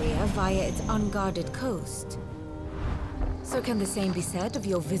Rosaria via its unguarded coast. So can the same be said of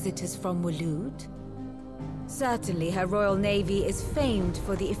your visitors from Waloed? Certainly her royal navy is famed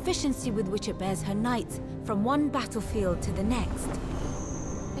for the efficiency with which it bears her knights from one battlefield to the next.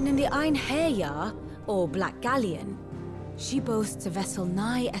 And in the Einherjar, or Black Galleon, she boasts a vessel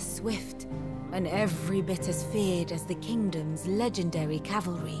nigh as swift and every bit as feared as the kingdom's legendary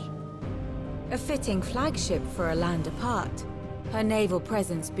cavalry. A fitting flagship for a land apart, her naval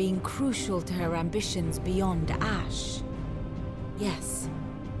presence being crucial to her ambitions beyond Ash. Yes,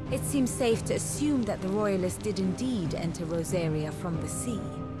 it seems safe to assume that the Royalists did indeed enter Rosaria from the sea.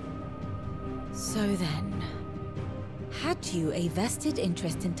 So then, had you a vested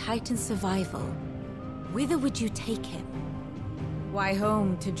interest in Titan's survival, whither would you take him? Why,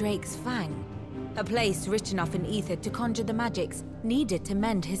 home to Drake's Fang, a place rich enough in aether to conjure the magicks needed to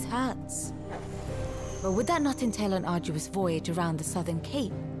mend his hurts. But would that not entail an arduous voyage around the southern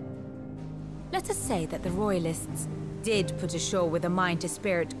cape? Let us say that the Royalists did put ashore with a mind to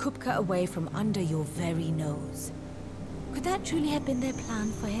spirit Kupka away from under your very nose. Could that truly have been their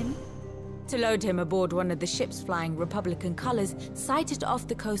plan for him? To load him aboard one of the ships flying Republican colors sighted off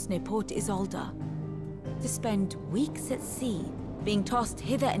the coast near Port Isolde. To spend weeks at sea, being tossed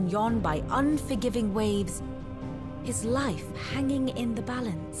hither and yon by unforgiving waves, his life hanging in the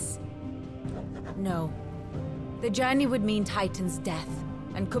balance. No. The journey would mean Titan's death,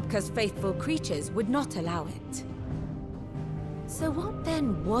 and Kupka's faithful creatures would not allow it. So what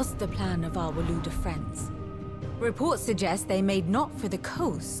then was the plan of our Waloed friends? Reports suggest they made not for the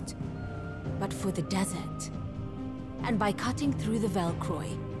coast, but for the desert. And by cutting through the Velcroy,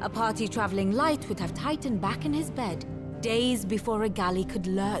 a party traveling light would have Titan back in his bed days before a galley could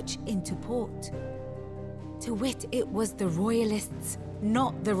lurch into port. To wit, it was the Royalists,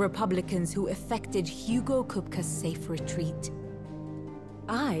 not the Republicans, who effected Hugo Kupka's safe retreat.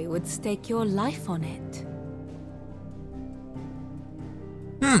 I would stake your life on it.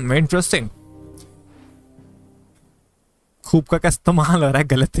 Interesting. Kupka का इस्तेमाल हो रहा है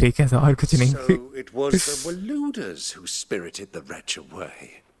गलत तरीके से और कुछ नहीं. So it was the Waluders who spirited the wretch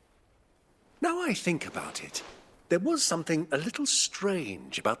away. Now I think about it, there was something a little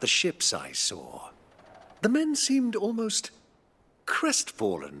strange about the ships I saw. The men seemed almost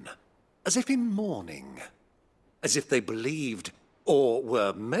crestfallen, as if in mourning, as if they believed, or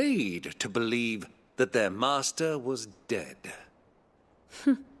were made to believe, that their master was dead.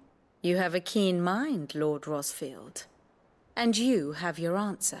 You have a keen mind, Lord Rosfield. And you have your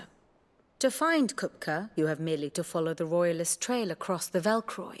answer. To find Kupka, you have merely to follow the Royalist trail across the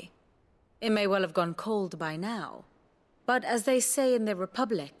Velcroy. It may well have gone cold by now, but as they say in the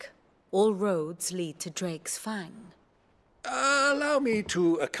Republic, all roads lead to Drake's Fang. Allow me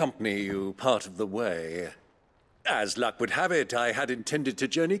to accompany you part of the way. As luck would have it, I had intended to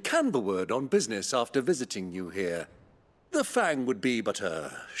journey Canberward on business after visiting you here. The Fang would be but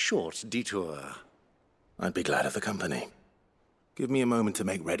a short detour. I'd be glad of the company. Give me a moment to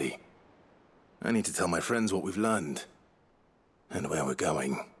make ready. I need to tell my friends what we've learned. And where we're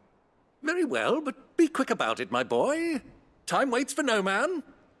going. Very well, but be quick about it, my boy. Time waits for no man.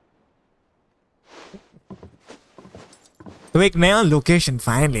 तो एक नया location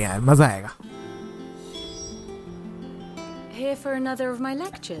finally यार मजा आएगा. Here for another of my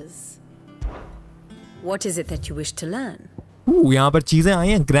lectures. What is it that you wish to learn? यहाँ पर चीजें आई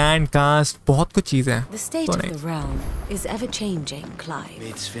हैं, ग्रैंड कास्ट, बहुत कुछ चीजें हैं. The state of the realm is ever changing, Clive.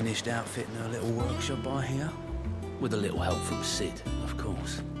 Mid's finished outfitting her little workshop by here, with a little help from Sid, of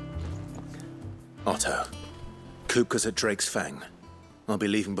course. Otto, Kupka's at Drake's Fang. I'll be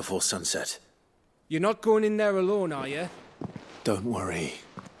leaving before sunset. You're not going in there alone, are you? Don't worry.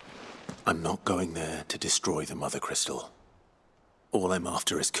 I'm not going there to destroy the Mothercrystal. All I'm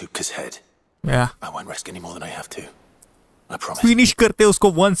after is Kupka's head. Yeah. I won't risk any more than I have to. I promise. Finish करते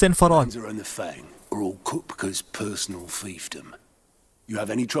उसको once and for all. And the Fang are all Kupka's personal fiefdom. You have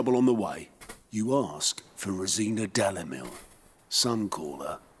any trouble on the way, you ask for Rosina Dalamil. Some call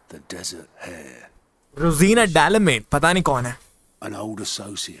her the Desert Hare. Rosina Dalamil, पता नहीं कौन है. An old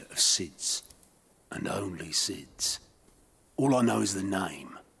associate of Sid's, and only Sid's. All I know is the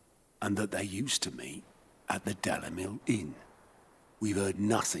name, and that they used to meet at the Dalamil Inn. We've heard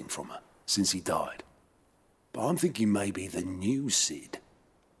nothing from her since he died. But I'm thinking maybe the new Sid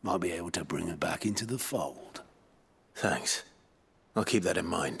might be able to bring her back into the fold. Thanks. I'll keep that in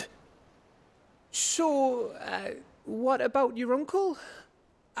mind. So, what about your uncle?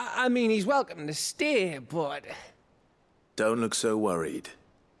 I mean, he's welcome to stay, but... Don't look so worried.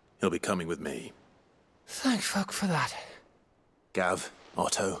 He'll be coming with me. Thank fuck for that. Gav,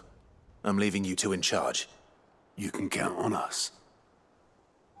 Otto, I'm leaving you two in charge. You can count on us.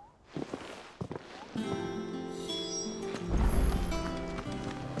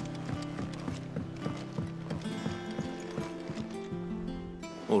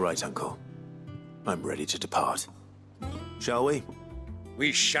 All right, Uncle. I'm ready to depart. Shall we?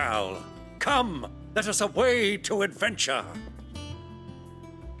 We shall. Come, let us away to adventure.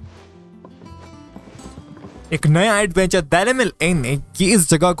 एक नया adventure दैलेमिल इन, इस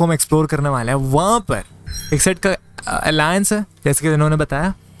जगह को हम explore करने वाले हैं. वहां पर एक सेट का अलायंस है, जैसे कि इन्होंने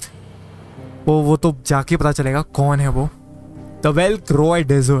बताया. वो तो जाके पता चलेगा कौन है वो. The वेल्क्रोय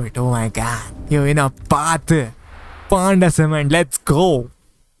desert. Oh my God, you in a path. Panda cement, let's go.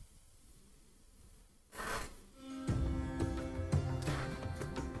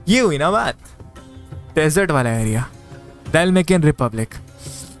 ये हुई ना बात, डेजर्ट वाला area, Dhalmekian Republic.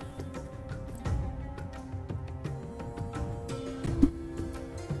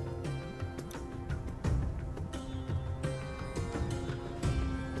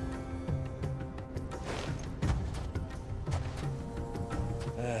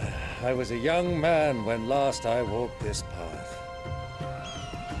 I was a young man when last I walked this path.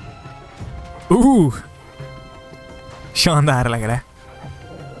 शानदार लग रहा है.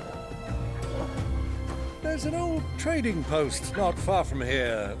 There's an old trading post not far from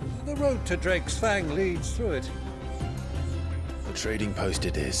here. The road to Drake's Fang leads through it. The trading post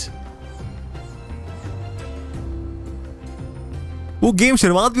it is. वो game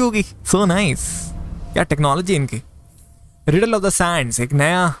शुरुआत भी होगी. So nice. क्या technology इनकी. रिडल ऑफ द सैंड्स, एक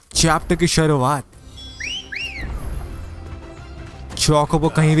नया चैप्टर की शुरुआत. चौकोबो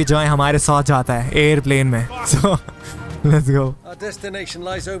कहीं भी जाए हमारे साथ जाता है एयरप्लेन में. So let's go. Our destination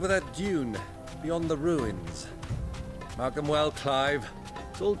lies over that dune beyond the ruins. Mark them well, Clive.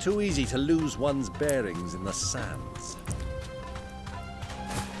 It's all too easy to lose one's bearings in the sands.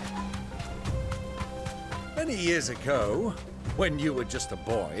 Many years ago, when you were just a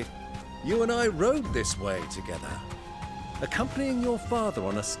boy, you and I rode this way together, accompanying your father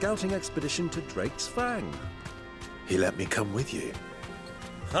on a scouting expedition to Drake's Fang. He let me come with you.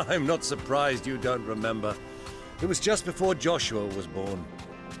 I'm not surprised you don't remember. It was just before Joshua was born.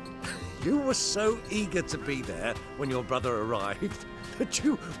 You were so eager to be there when your brother arrived that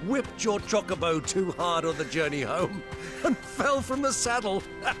you whipped your chocobo too hard on the journey home and fell from the saddle.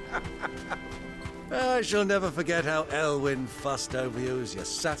 I shall never forget how Elwyn fussed over you as you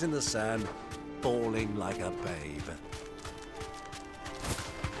sat in the sand, bawling like a babe.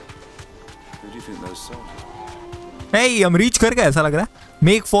 Who do you think those soldiers? Hey, हम reach कर गए ऐसा लग रहा है.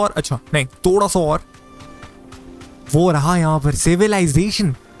 Make for अच्छा नहीं थोड़ा सा और. वो रहा यहाँ पर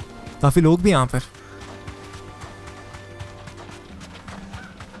civilization. काफी लोग भी यहाँ पर.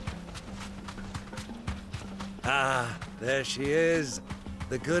 Ah, there she is.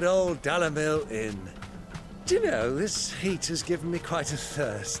 The good old Dhalmekian Inn. Do you know, this heat has given me quite a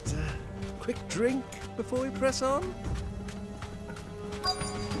thirst. Quick drink before we press on?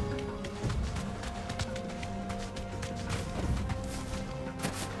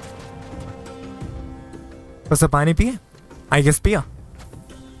 बस पानी पिए? I guess पिया.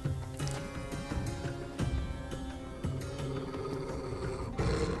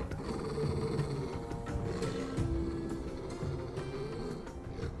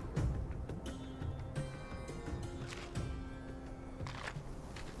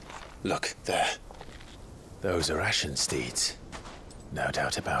 Look, there. Those are ashen steeds. No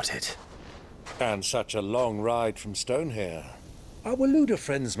doubt about it. And such a long ride from Stonehere. Our Luda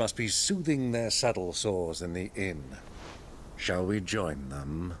friends must be soothing their saddle sores in the inn. Shall we join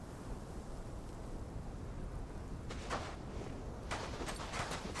them?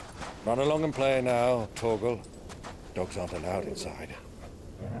 Run along and play now, Torgal. Dogs aren't allowed inside.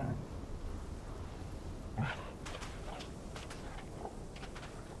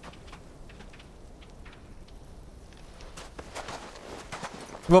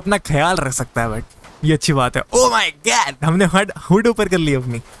 वो अपना ख्याल रख सकता है but ये अच्छी बात है. ओ माय गॉड हमने हुड ऊपर कर ली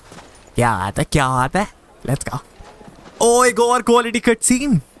अपनी. क्या आता है लेट्स गो. Oh, एक और quality cut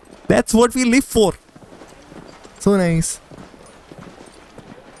scene. That's what we live for. So nice.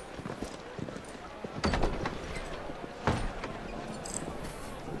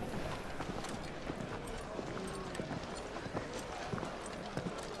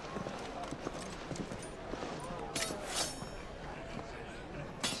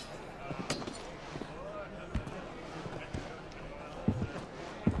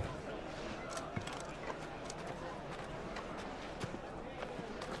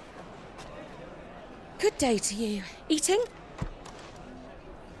 Good day to you. Eating?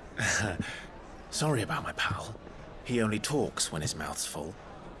 Sorry about my pal. He only talks when his mouth's full.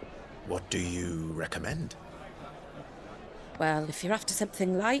 What do you recommend? Well, if you're after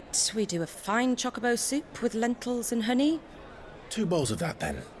something light, we do a fine chocobo soup with lentils and honey. 2 bowls of that,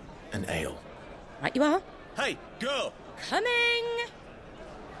 then. An ale. Right you are. Hey, girl! Coming!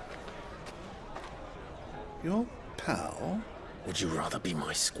 Your pal? Would you rather be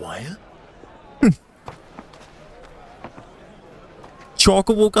my squire?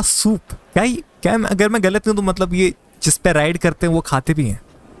 चोकोबो का soup क्या अगर मैं गलत नहीं तो मतलब ये जिस पे राइड करते हैं वो खाते भी हैं,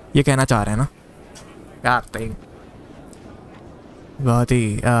 ये कहना चाह रहे हैं ना यार. बहुत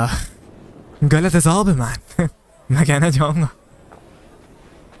ही गलत हिसाब है मैन. मैं कहना चाहूंगा.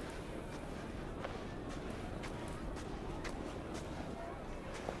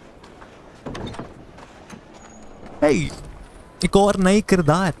 hey, एक और नई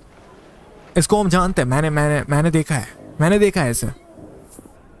किरदार. इसको हम जानते हैं. मैंने देखा है इसे.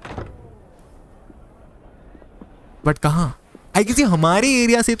 बट कहाँ? आई किसी हमारे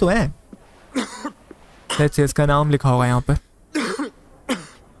एरिया से तो है. लेट्स से इसका नाम लिखा होगा यहाँ पर.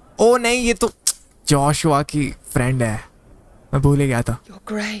 ओ नहीं, ये तो जोशुआ की फ्रेंड है. मैं भूल ही गया था. Your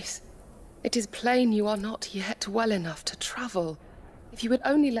Grace, it is plain you are not yet well enough to travel. If you would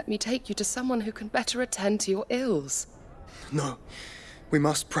only let me take you to someone who can better attend to your ills. No, we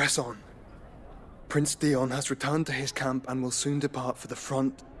must press on. Prince Dion has returned to his camp and will soon depart for the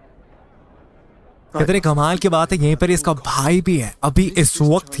front. कितने कमाल की बात है, यहीं पर इसका भाई भी है, अभी इस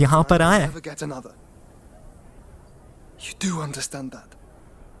वक्त यहाँ पर आया है. You do understand that?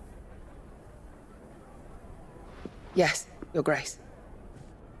 Yes, Your Grace.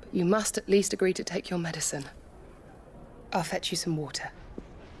 But you must at least agree to take your medicine. I'll fetch you some water.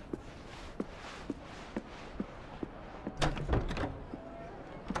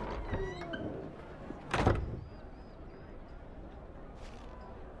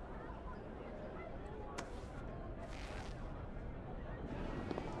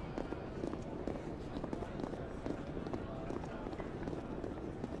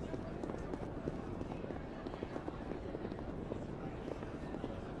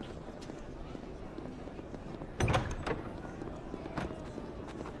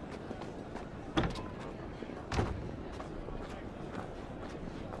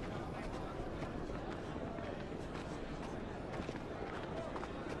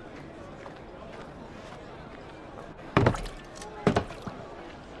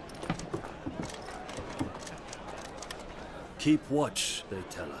 Keep watch, they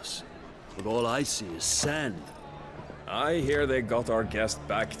tell us. But all I see is sand. I hear they got our guest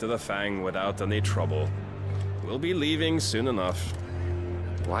back to the Fang without any trouble. We'll be leaving soon enough.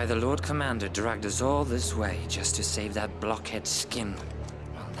 Why the Lord Commander dragged us all this way just to save that blockhead skin,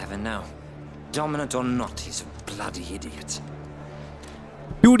 I'll never know. Dominant or not, he's a bloody idiot.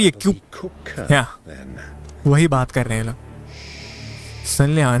 Dude, ये क्यों? Yeah. वही बात कर रहे हैं लोग. सुन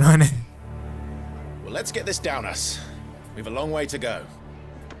लिया उन्होंने. Well, let's get this down us. We've a long way to go.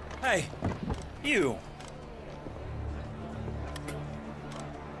 Hey, you.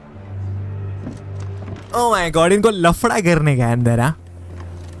 Oh my God, इनको लफड़ा करने का अंदर आ.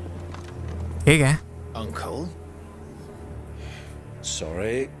 ठीक है. Uncle.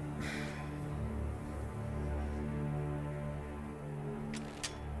 Sorry.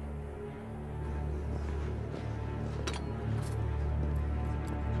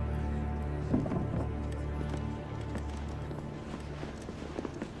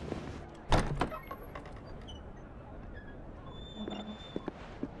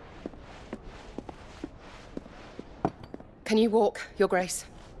 Can you walk, Your Grace?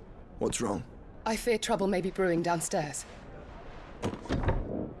 What's wrong? I fear trouble may be brewing downstairs.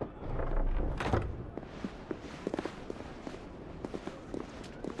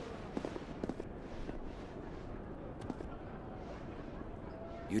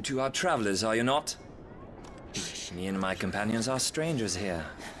 You two are travelers, are you not? Me and my companions are strangers here.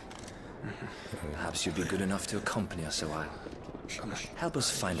 Perhaps you'd be good enough to accompany us a while. Help us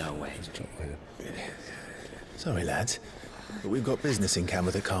find our way. Sorry, lads, but we've got business in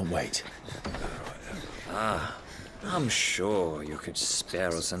camera that can't wait. Ah, I'm sure you could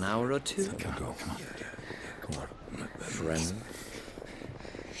spare us an hour or two. Come on. Friend.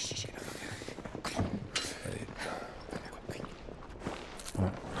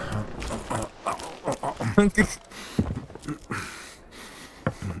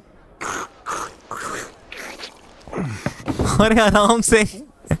 अरे आराम से.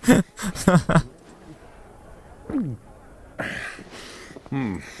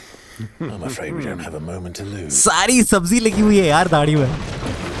 I'm afraid we don't have a moment to lose. सारी सब्जी लगी हुई है यार दाढ़ी में.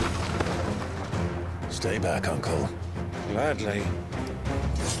 Stay back, Uncle. Gladly.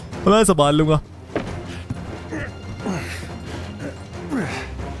 मैं संभाल लूंगा.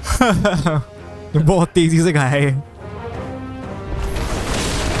 बहुत तेजी से खाया है.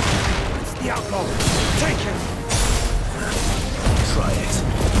 The outlaw. Take him. Try it.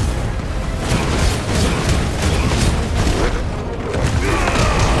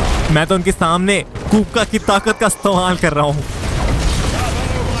 मैं तो उनके सामने कूका की ताकत का इस्तेमाल कर रहा हूँ.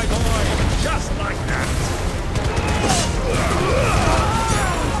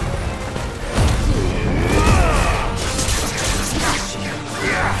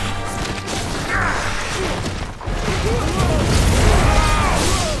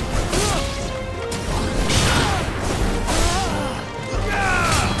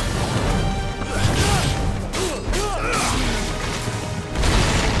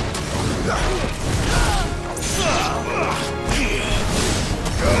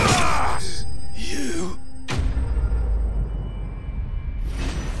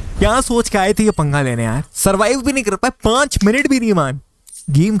 क्या सोच के आए थे ये पंगा लेने यार. सरवाइव भी नहीं कर पाए. 5 मिनट भी नहीं मान.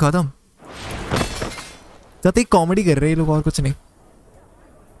 गेम खत्म. जाते कॉमेडी कर रहे हैं लोग और कुछ नहीं.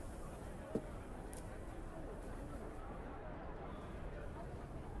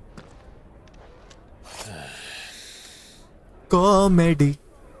 Comedy.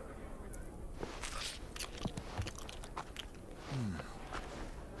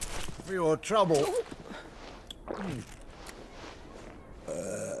 For your trouble.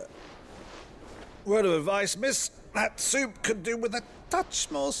 Word of advice, miss. That soup could do with a touch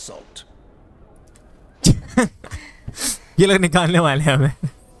more salt. ये लोग निकालने वाले हैं हमें.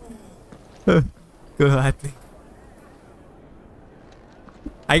 कोई बात नहीं.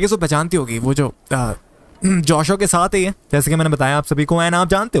 आई गेस वो पहचानती होगी वो जो जोशो के साथ ही है जैसे कि मैंने बताया आप सभी को. एंड आप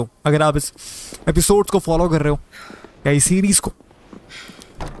जानते हो अगर आप इस एपिसोड्स को फॉलो कर रहे हो या इस सीरीज को.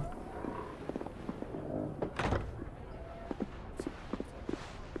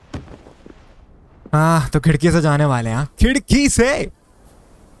 हाँ तो खिड़की से जाने वाले हैं. खिड़की से.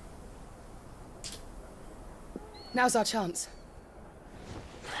 Now's our chance.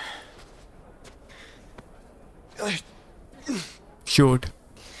 Shoot.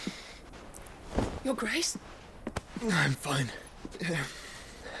 Your Grace? I'm fine.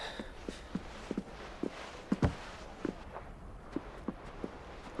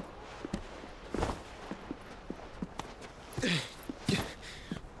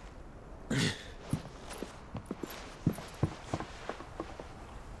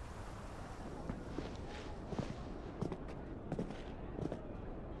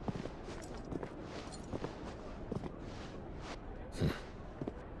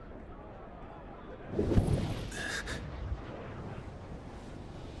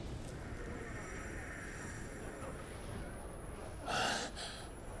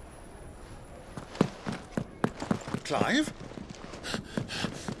 Clive?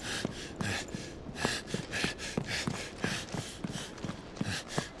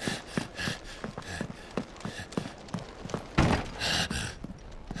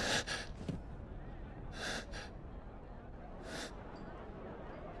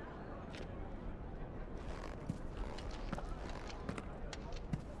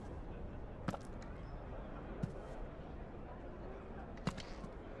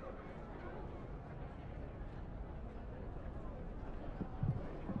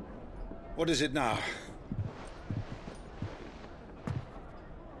 What is it now?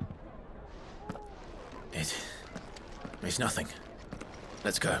 It's nothing.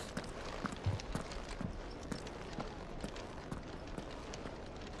 Let's go.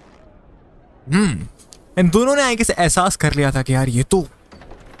 इन दोनों ने आगे से एहसास कर लिया था कि यार ये तो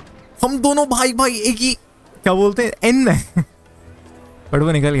हम दोनों भाई भाई एक ही क्या बोलते हैं एन में बट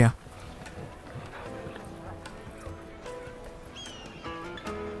वो निकल गया।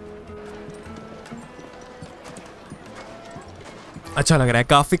 अच्छा लग रहा है,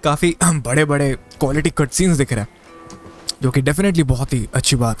 काफी बड़े बड़े क्वालिटी कट सीन्स दिख रहे हैं जो कि डेफिनेटली बहुत ही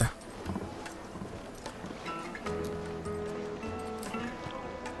अच्छी बात है।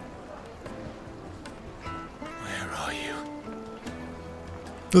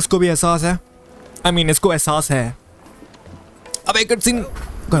 उसको भी एहसास है, I mean, इसको एहसास है। अब एक कट सीन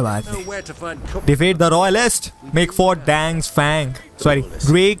कोई बात नहीं। Defeat the royalist, make for Drake's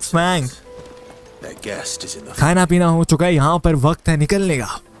Fang। खाना पीना हो चुका है, यहाँ पर वक्त है निकलने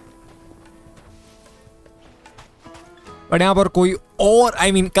का। पर यहाँ पर कोई और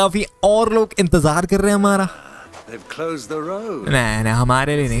काफी और लोग इंतजार कर रहे हैं हमारा। नहीं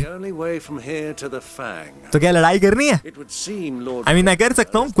हमारे लिए नहीं। तो क्या लड़ाई करनी है? मैं कर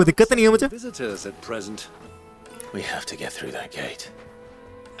सकता हूँ, कोई दिक्कत नहीं है मुझे। We have to get through that gate.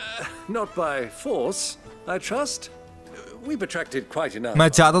 Not by force, I trust. We've attracted quite enough. मैं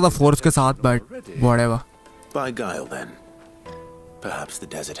चाहता था फोर्स के साथ, but whatever. By guile, then. Perhaps the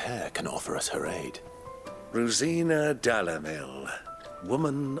desert hare can offer us her aid. Rosina Dalamil,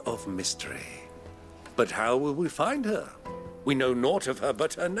 woman of mystery. But how will we find her? We know naught of her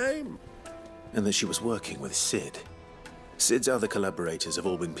but her name. And that she was working with Sid. Sid's other collaborators have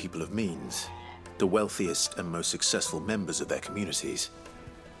all been people of means. The wealthiest and most successful members of their communities.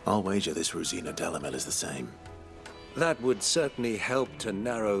 I'll wager this Rosina Dalamil is the same. That would certainly help to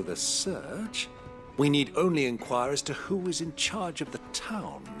narrow the search. We need only inquire as to who is in charge of the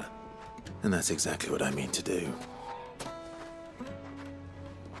town. And that's exactly what I mean to do.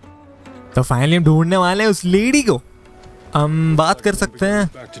 तो finally हम ढूंढने वाले हैं उस lady को। हम बात कर सकते हैं।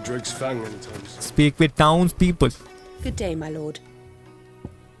 Speak with townspeople. Good day, my lord.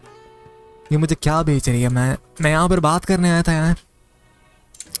 ये मुझे क्या बेच रही है? मैं यहाँ पर बात करने आया था यार।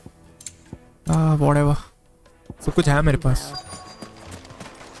 whatever. सब कुछ है मेरे पास।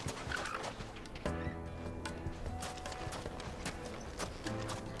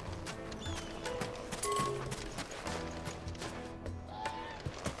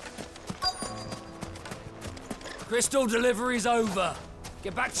 Crystal delivery's over.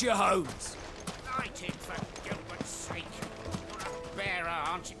 Get back to your homes. Lighted, for Gilbert's sake. What a bearer,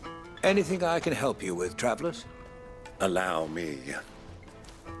 aren't you? Anything I can help you with, travelers? Allow me.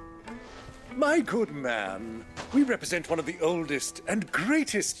 My good man, we represent one of the oldest and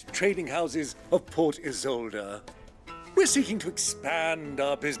greatest trading houses of Port Isolde. We're seeking to expand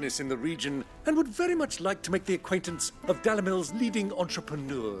our business in the region and would very much like to make the acquaintance of Dalamil's leading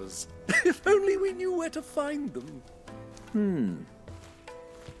entrepreneurs. If only we knew where to find them.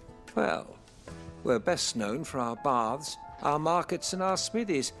 Well, we're best known for our baths, our markets and our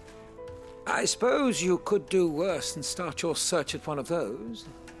smithies. I suppose you could do worse than start your search at one of those.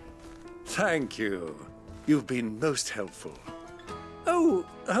 Thank you. You've been most helpful. Oh,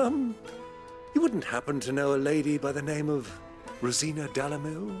 you wouldn't happen to know a lady by the name of Rosina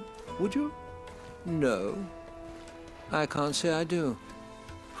Dalamil, would you? No. I can't say I do.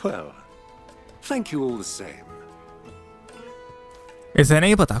 Well, thank you all the same. इसे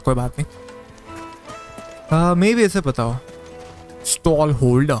नहीं पता, कोई बात नहीं। Maybe इसे पता हो। Stall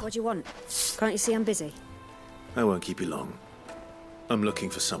holder. What do you want? Can't you see I'm busy? I won't keep you long. I'm looking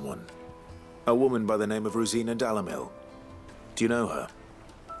for someone. A woman by the name of Rosina Dalamil. Do you know her?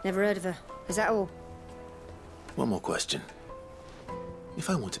 Never heard of her. Is that all? One more question. If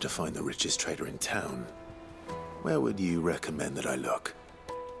I wanted to find the richest trader in town, where would you recommend that I look?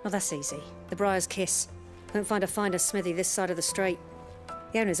 Oh, that's easy. The Briar's Kiss. Won't find a finer smithy this side of the strait.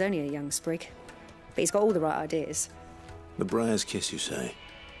 The owner's only a young sprig, but he's got all the right ideas. The Briar's Kiss, you say?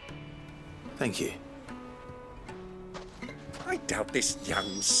 Thank you. I doubt this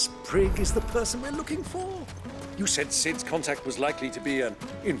young sprig is the person we're looking for. You said Sid's contact was likely to be an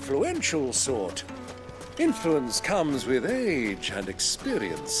influential sort. Influence comes with age and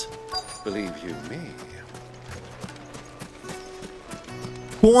experience. Believe you me.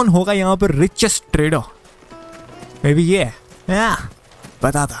 कौन होगा यहाँ पर richest trader? Maybe ये है।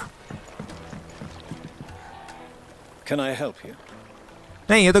 बता था। Can I help you?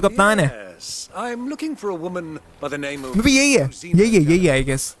 नहीं ये तो कप्तान है। Yes, I'm looking for a woman by the name of. Maybe यही है I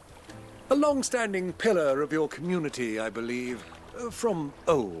guess. A long-standing pillar of your community, I believe, from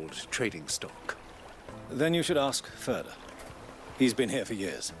old trading stock. Then you should ask Ferda. He's been here for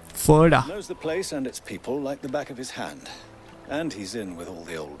years. Ferda knows the place and its people like the back of his hand, and he's in with all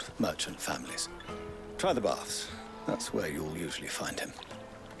the old merchant families. Try the baths. That's where you'll usually find him.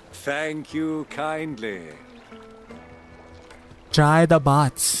 Thank you kindly. Try the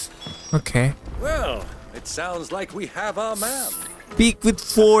baths. Okay. Well, it sounds like we have our man. Speak with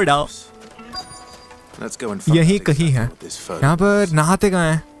Ferda. Let's go and यही कहीं है। यहाँ पर नहाते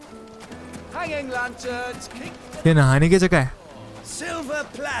कहाँ हैं? Hanging lanterns, ये नहाने की जगह है। silver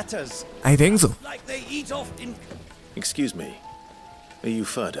platters. I think so. Like they eat off in. Excuse me. Are you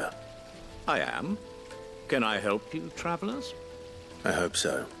Ferda? I am. Can I help you, travelers? I hope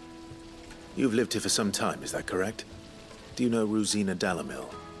so. You've lived here for some time, is that correct? Do you know Rosina Dhalmekian?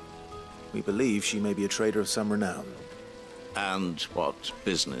 We believe she may be a trader of some renown. And what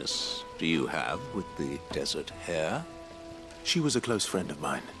business do you have with the desert hare? She was a close friend of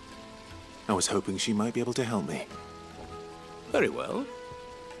mine. I was hoping she might be able to help me. Very well.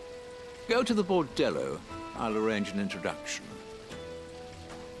 Go to the bordello. I'll arrange an introduction.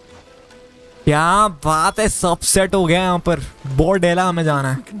 क्या बात है, सब set हो गया यहाँ पर। बोर्डेला हमें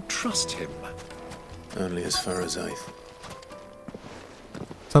जाना है। We can trust him. Only as far as I.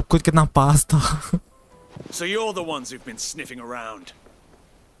 सब कुछ कितना पास था। So you're the ones who've been sniffing around.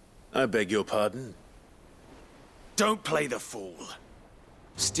 I beg your pardon? Don't play the fool.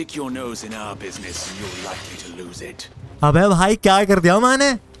 Stick your nose in our business and you're likely to lose it. अबे भाई क्या कर दिया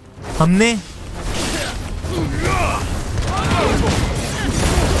मैंने? हमने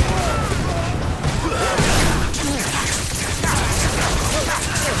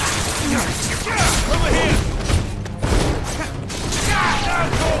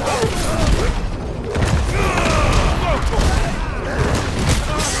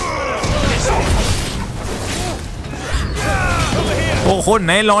ओहो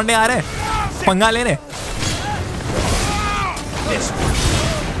नए लौंडे आ रहे, पंगा लेने।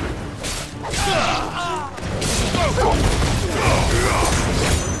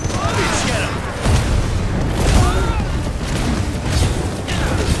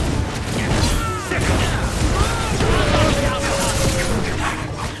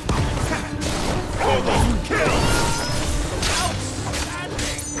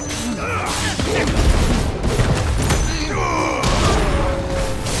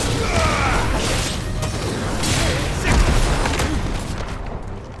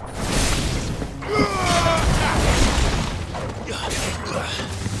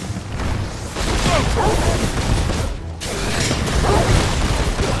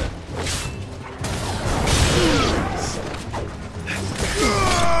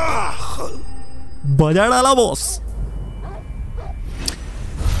 बजा डाला बॉस।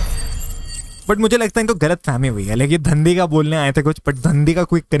 बट मुझे लगता है इनको गलत फहमी हुई है, लेकिन धंधी का बोलने आए थे कुछ, बट धंधी का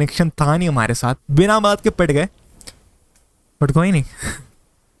कोई कनेक्शन था नहीं हमारे साथ, बिना बात के पट गए। बट कोई नहीं,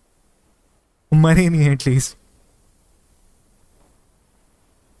 मरे नहीं है at least.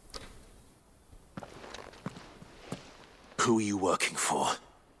 Who are you working for?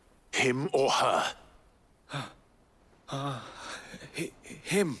 Him or her?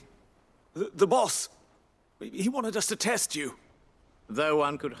 Him. The boss. He wanted us to test you. Though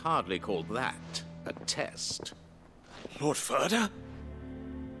one could hardly call that a test. Lord Ferda?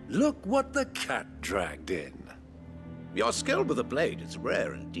 Look what the cat dragged in. Your skill with the blade is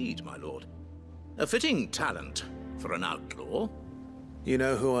rare indeed, my lord. A fitting talent for an outlaw. You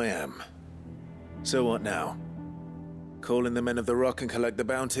know who I am. So what now? Call in the men of the rock and collect the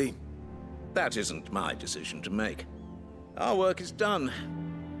bounty? That isn't my decision to make. Our work is done.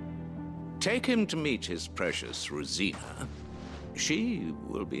 Take him to meet his precious Rosina. She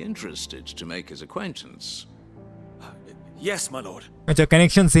will be interested to make his acquaintance. Yes, my lord. अच्छा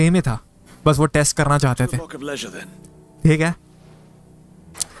connection same ही था, बस वो test करना चाहते थे। ठीक है,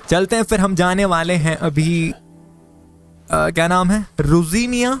 चलते हैं फिर। हम जाने वाले हैं अभी क्या नाम है,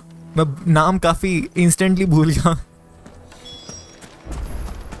 रोजीनिया। मैं नाम काफी इंस्टेंटली भूल गया।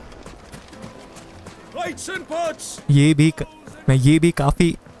 ये भी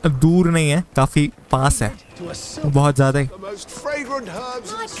काफी दूर नहीं है, काफी पास है, बहुत ज्यादा ही।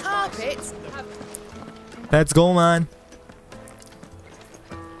 Let's go, man.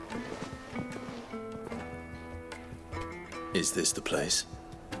 Is this the place?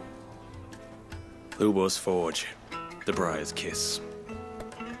 Lubo's Forge. The Briar's Kiss.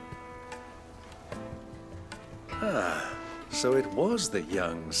 Ah, so it was the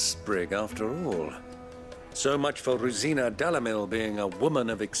young sprig after all. So much for Rosina Dhalmekian being a woman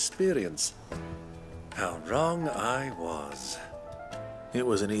of experience. How wrong I was. It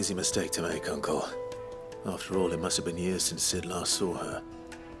was an easy mistake to make, Uncle. After all, it must have been years since Sid last saw her.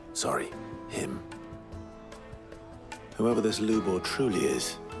 Sorry, him. Whoever this Lubor truly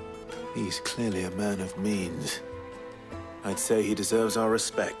is, he's clearly a man of means. I'd say he deserves our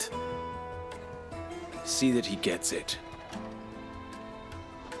respect. See that he gets it.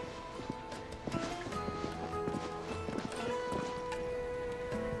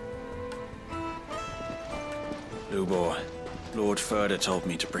 Lubor, Lord Furder told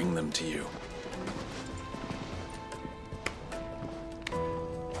me to bring them to you.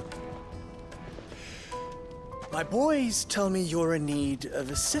 My boys tell me you're in need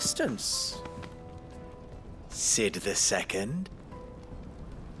of assistance. Sid II?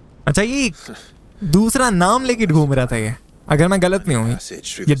 अच्छा ये दूसरा नाम लेके घूम रहा था ये, अगर मैं गलत नहीं हूँ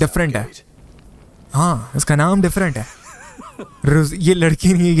ये डिफरेंट है। हाँ इसका नाम डिफरेंट है। ये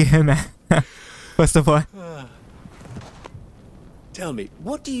लड़की नहीं ये है मैं। First of all. Tell me,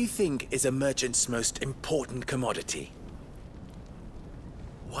 what do you think is a merchant's most important commodity?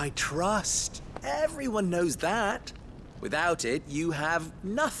 Why, trust. Everyone knows that. Without it, you have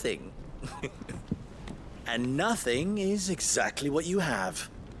nothing. And nothing is exactly what you have.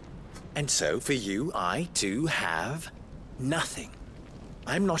 And so, for you, I, too, have nothing.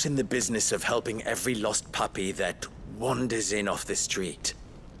 I'm not in the business of helping every lost puppy that wanders in off the street.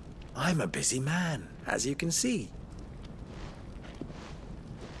 I'm a busy man, as you can see.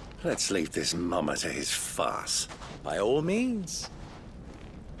 Let's leave this mummer to his farce. By all means.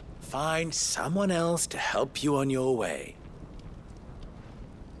 Find someone else to help you on your way.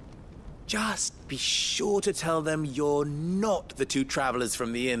 Just be sure to tell them you're not the two travelers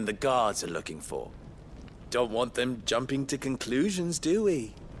from the inn the guards are looking for. Don't want them jumping to conclusions, do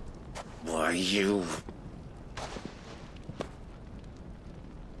we? Why, you...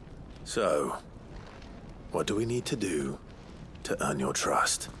 So, what do we need to do to earn your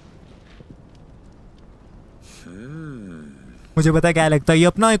trust? मुझे पता क्या लगता है ये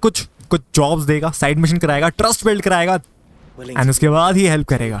अपना कुछ jobs देगा, side mission कराएगा, ट्रस्ट बिल्ड कराएगा एंड उसके बाद ही हेल्प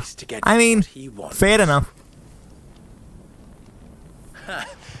करेगा। I mean fair enough.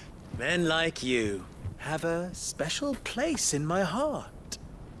 Men like you have a special place in my heart.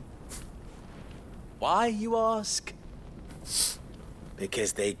 Why, you ask?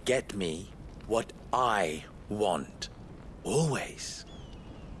 Because they get me what I want. Always.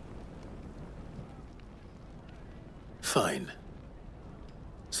 Fine.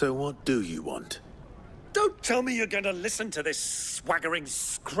 So what do you want? Don't tell me you're going to listen to this swaggering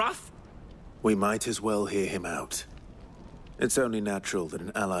scruff! We might as well hear him out. It's only natural that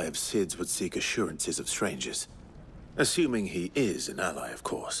an ally of Sid's would seek assurances of strangers. Assuming he is an ally, of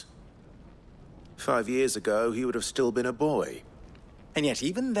course. 5 years ago, he would have still been a boy. And yet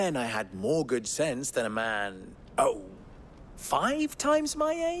even then I had more good sense than a man, 5 times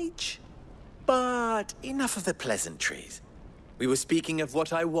my age? But enough of the pleasantries. We were speaking of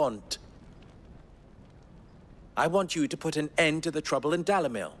what I want. I want you to put an end to the trouble in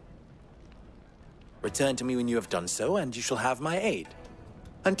Dhalmekian. Return to me when you have done so, and you shall have my aid.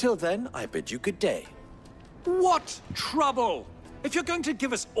 Until then, I bid you good day. What trouble? If you're going to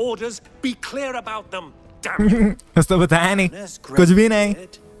give us orders, be clear about them. Damn you! बस तो बताया नहीं, कुछ भी नहीं.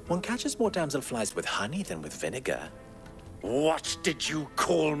 One catches more damselflies with honey than with vinegar. What did you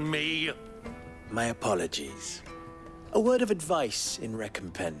call me? My apologies. A word of advice in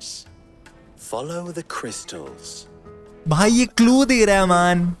recompense. Follow the crystals. भाई ये clue दे रहा है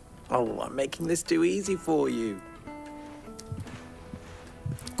man. Oh, I'm making this too easy for you.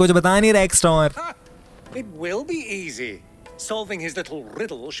 कुछ बता नहीं रहा extra और. It will be easy. Solving his little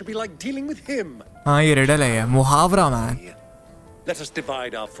riddle should be like dealing with him. हाँ ये riddle है, मुहावरा man. Let us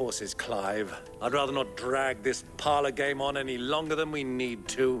divide our forces, Clive. I'd rather not drag this parlor game on any longer than we need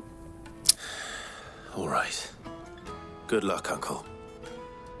to. All right. Good luck, Uncle.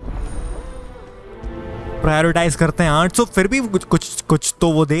 Prioritize करते हैं 800 फिर भी कुछ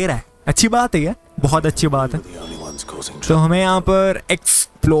तो वो दे रहा है. अच्छी बात है ये, बहुत अच्छी बात है. तो हमें यहाँ पर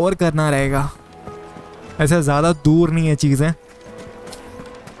एक्सप्लोर करना रहेगा. ऐसे ज़्यादा दूर नहीं है चीज़ें.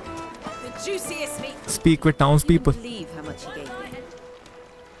 Speak with townspeople.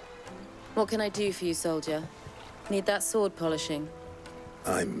 What can I do for you, soldier? Need that sword polishing?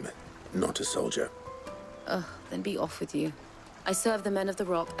 I'm not a soldier. Then be off with you. I serve the men of the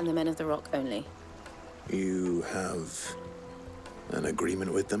rock and the men of the rock only. You have an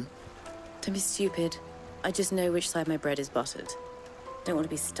agreement with them? Don't be stupid. I just know which side my bread is buttered. Don't want to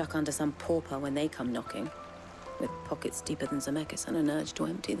be stuck under some pauper when they come knocking, with pockets deeper than Dhalmekian and an urge to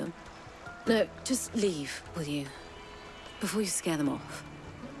empty them. No, just leave, will you? Before you scare them off.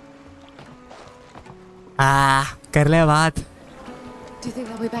 कर ले बात.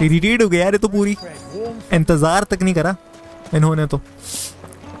 Irritate हो गया यार ये तो पूरी. इंतजार तक नहीं करा इन्होंने तो.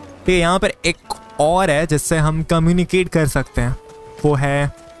 ठीक है, यहाँ पर एक और है जिससे हम कम्युनिकेट कर सकते हैं. वो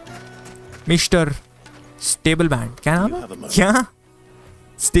है मिस्टर स्टेबल बैंड. क्या नाम है? क्या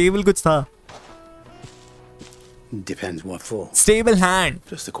स्टेबल कुछ था? Depends what for. Stable hand.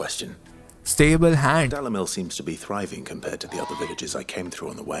 Just a question. Stable hand. Dhalmekian seems to be thriving compared to the other villages I came through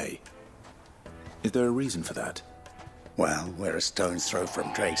on the way. Is there a reason for that? Well, we're a stone's throw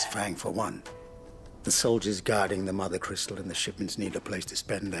from Drake's Fang for one. The soldiers guarding the Mothercrystal and the shipments need a place to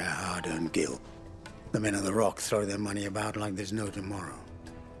spend their hard-earned gil. The men of the rock throw their money about like there's no tomorrow.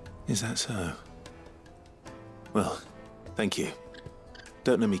 Is that so? Well, thank you.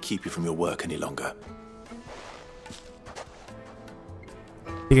 Don't let me keep you from your work any longer.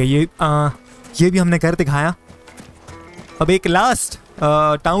 ठीक है, ये भी हमने कर दिखाया. अब एक last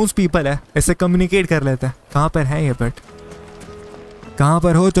towns people है, इससे कम्युनिकेट कर लेते हैं. कहाँ पर है ये बट? कहाँ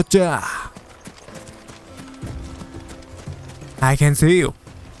पर हो चचा? I can see you.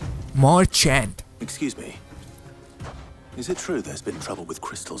 Merchant. Excuse me. Is it true there's been trouble with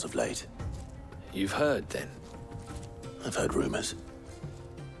crystals of late? You've heard, then? I've heard rumors.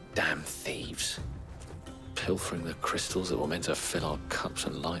 Damn thieves. Pilfering the crystals that were meant to fill our cups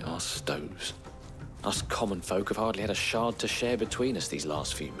and light our stoves. Us common folk have hardly had a shard to share between us these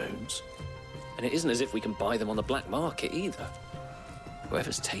last few moons. And it isn't as if we can buy them on the black market either.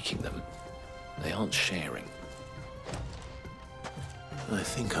 Whoever's taking them, they aren't sharing. I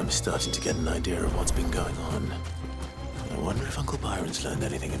think I'm starting to get an idea of what's been going on. I wonder if Uncle Byron's learned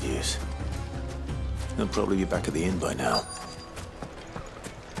anything of use. He'll probably be back at the inn by now.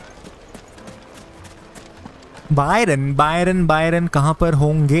 Byron कहाँ पर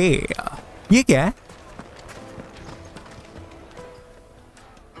होंगे? ये क्या है?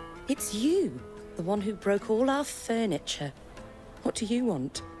 It's you, the one who broke all our furniture. What do you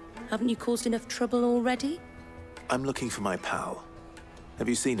want? Haven't you caused enough trouble already? I'm looking for my pal. Have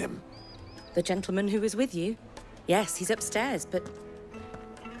you seen him? The gentleman who was with you? Yes, he's upstairs, but...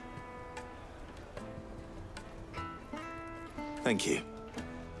 Thank you.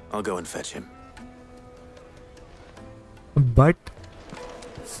 I'll go and fetch him. But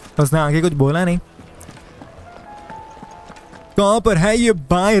उसने आगे कुछ बोला नहीं. कहाँ पर है ये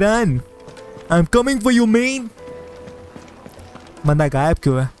Byron? I'm coming for you, man. बंदा गायब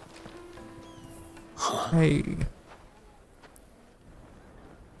क्यों है? Hey.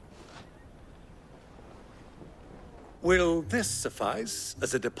 Will this suffice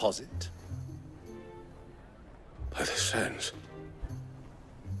as a deposit? By the sands.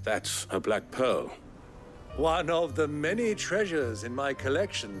 That's a black pearl. One of the many treasures in my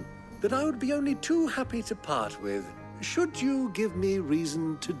collection that I would be only too happy to part with, should you give me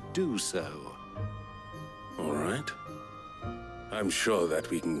reason to do so. All right. I'm sure that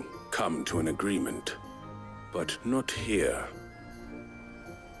we can come to an agreement, but not here.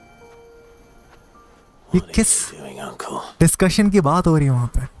 ये किस discussion की बात हो रही है वहाँ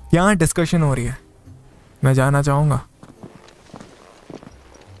पर? क्या डिस्कशन हो रही है? मैं जानना चाहूँगा.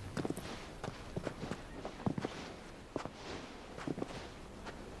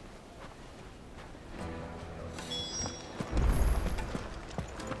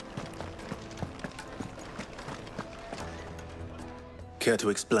 Care to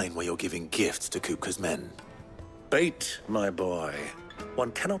explain why you're giving gifts to Kupka's men? Bait, my boy.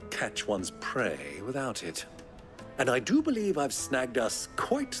 One cannot catch one's prey without it. And I do believe I've snagged us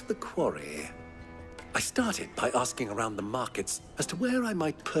quite the quarry. I started by asking around the markets as to where I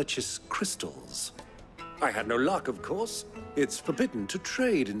might purchase crystals. I had no luck, of course. It's forbidden to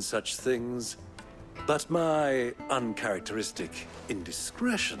trade in such things. But my uncharacteristic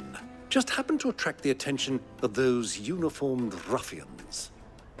indiscretion just happened to attract the attention of those uniformed ruffians.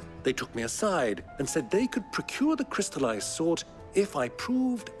 They took me aside and said they could procure the crystal I sought if I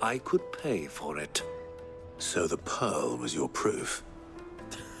proved I could pay for it. So the pearl was your proof?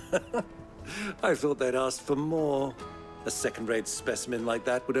 I thought they'd ask for more. A second-rate specimen like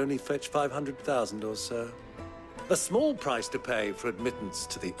that would only fetch 500,000 or so. A small price to pay for admittance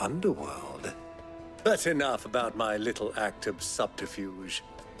to the underworld. But enough about my little act of subterfuge.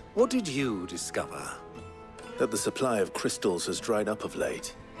 What did you discover? That the supply of crystals has dried up of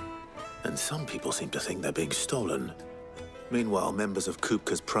late. And some people seem to think they're being stolen. Meanwhile, members of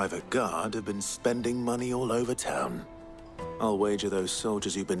Kupka's private guard have been spending money all over town. I'll wager those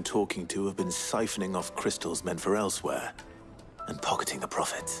soldiers you've been talking to have been siphoning off crystals meant for elsewhere and pocketing the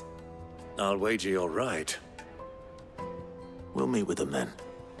profits. I'll wager you're right. We'll meet with them then,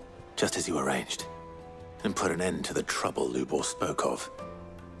 just as you arranged, and put an end to the trouble Lubor spoke of.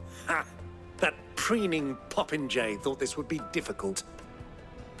 Ha! That preening popinjay thought this would be difficult.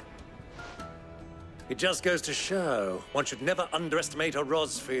 It just goes to show one should never underestimate a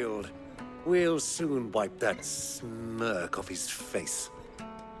Rosfield. We'll soon wipe that smirk off his face.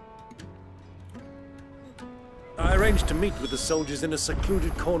 I arranged to meet with the soldiers in a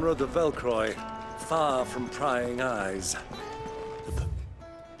secluded corner of the Velcroy, far from prying eyes.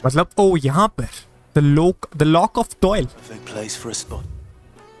 मतलब ओ यहाँ पर the lock of toil. Perfect place for a spot.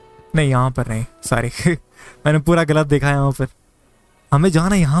 नहीं यहाँ पर नहीं, sorry. मैंने पूरा गलत देखा यहाँ पर. हमें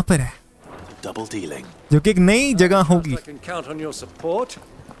जाना यहाँ पर है. Double dealing. जो कि एक नई जगह होगी. I can count on your support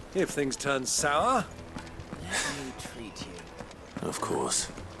if things turn sour. Of course.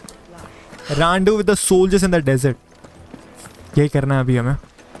 Rendezvous with the soldiers in the desert. यही करना है अभी हमें.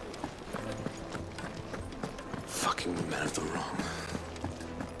 Fucking men of the wrong.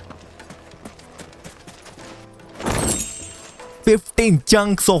 $15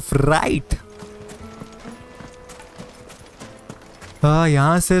 chunks of right.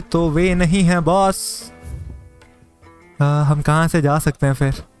 यहाँ से तो वे नहीं है बॉस. हम कहाँ से जा सकते हैं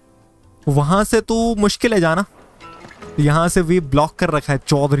फिर? वहां से तो मुश्किल है जाना. यहाँ से वे ब्लॉक कर रखा है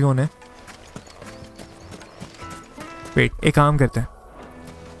चौधरियों ने. वेट, एक काम करते हैं.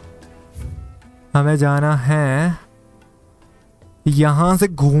 हमें जाना है, यहाँ से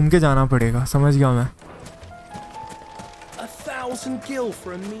घूम के जाना पड़ेगा. समझ गया मैं. 1,000 gil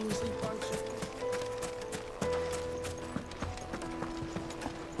for a measly bunch of...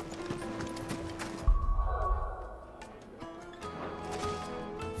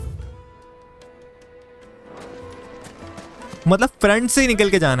 मतलब फ्रंट से ही निकल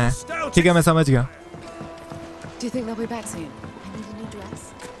के जाना है. ठीक है, मैं समझ गया. Do you think they'll be back soon? I need a new dress.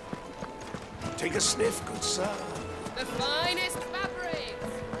 Take a sniff, good sir. The finest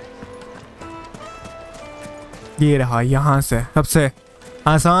fabrics. ये रहा. यहाँ से सबसे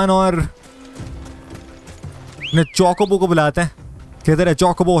आसान और ने चौकोबो को बुलाते हैं. किधर है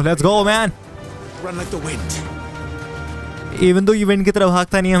चौकोबो? Let's go man. Run like the wind. Even though event की तरफ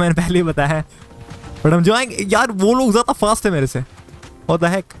भागता नहीं है, मैंने पहले ही बताया है. बट हम जाएंगे यार. वो लोग ज्यादा फास्ट है मेरे से. What the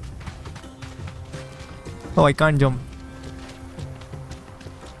heck? Oh, I can't jump.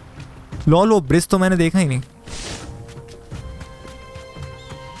 Lol, वो ब्रिज तो मैंने देखा ही नहीं.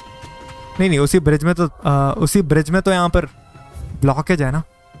 नहीं, उसी ब्रिज में तो यहाँ पर ब्लॉकेज है ना.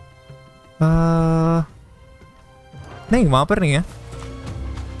 नहीं, वहां पर नहीं है.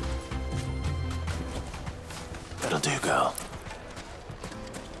 That'll do, girl.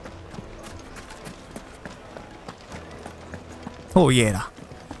 ओ ये रहा.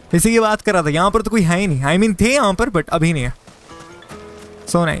 इसी की बात कर रहा था. यहाँ पर तो कोई है ही नहीं. I mean थे यहाँ पर, बट अभी नहीं है.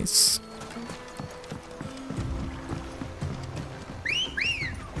 So nice.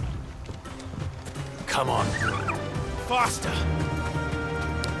 Come on. Faster.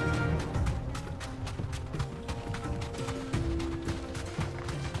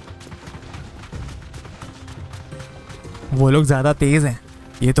 वो लोग ज्यादा तेज हैं.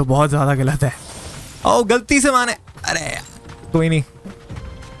 ये तो बहुत ज्यादा गलत है. ओ गलती से माने. अरे कोई नहीं.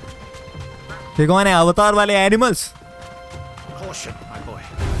 ये कौन है? अवतार वाले एनिमल्स.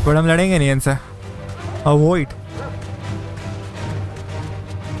 बट हम लड़ेंगे नहीं इनसे. Avoid.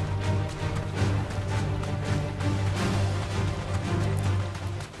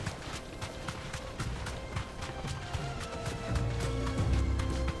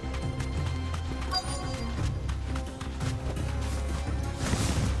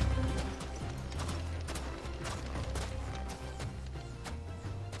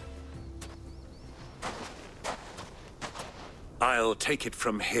 I'll take it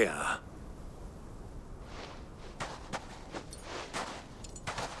from here.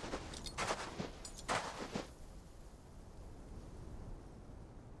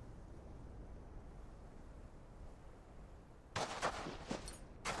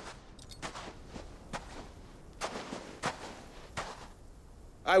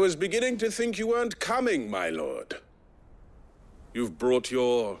 I was beginning to think you weren't coming, my lord. You've brought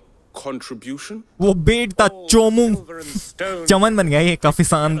your contribution? वो बेट था चोमू. चमन बन गया ये काफी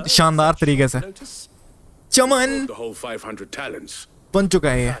शानदार तरीके से. चमन The whole 500 talents. बन चुका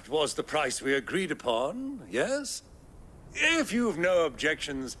है ये. That was the price we agreed upon, yes? If you've no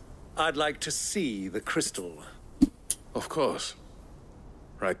objections, I'd like to see the crystal. Of course.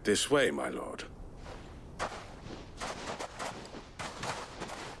 Right this way, my lord.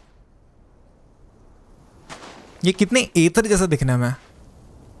 ये कितने एथर जैसा दिखना है मैं,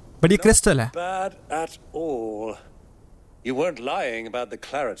 बट ये क्रिस्टल है. Bad at all. You weren't lying about the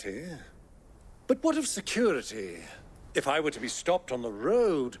clarity. But what of security? If I were to be stopped on the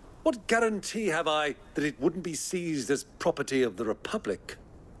road, what guarantee have I that it wouldn't be seized as property of the Republic?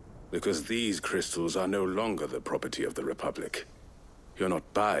 Because these crystals are no longer the property of the Republic. You're not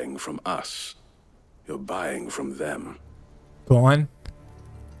buying from us. You're buying from them. कौन?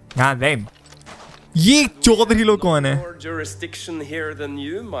 God damn. ये चौधरी लोग कौन है? More jurisdiction here than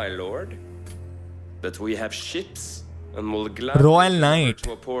you, my lord. But we have ships, and will gladly Royal Knight.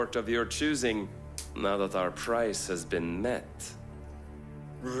 to a port of your choosing, now that our price has been met.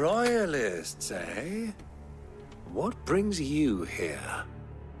 Royalists, eh? What brings you here?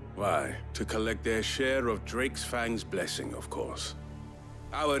 Why, to collect their share of Drake's Fang's blessing, of course.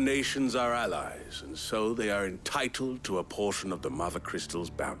 Our nations are allies, and so they are entitled to a portion of the Mothercrystals'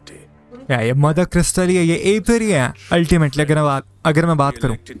 bounty. क्या ये mother crystal ही है, ये एथर ही है ultimately. अगर मैं बात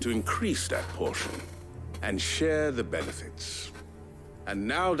करूं, Elected to increase that portion and share the benefits. And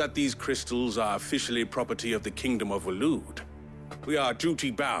now that these crystals are officially property of the Kingdom of Waloed, we are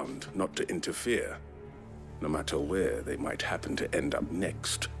duty-bound not to interfere, no matter where they might happen to end up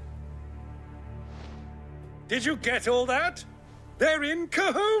next. Did you get all that? They're in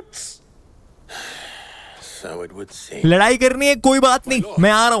cahoots. So it would seem. लड़ाई करनी है, कोई बात नहीं,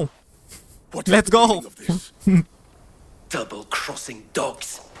 मैं आ रहा हूं. Let's go. Double crossing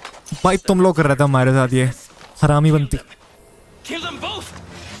dogs. भाई तुम लोग कर रहे थे हमारे साथ ये हरामी बनती. Kill them both.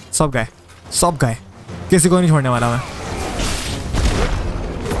 सब गए, किसी को नहीं छोड़ने वाला मैं.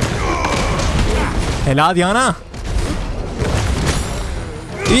 हिला दिया ना.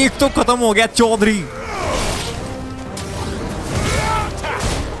 एक तो खत्म हो गया Chaudhary.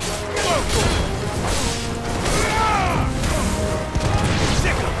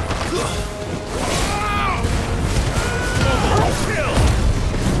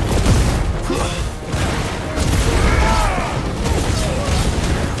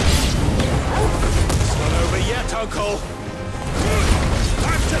 Uncle.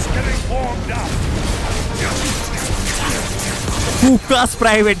 I'm just getting warmed up. Hookah's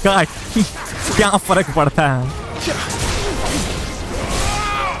private guard. क्या फर्क पड़ता है?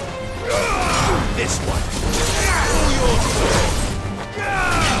 This one.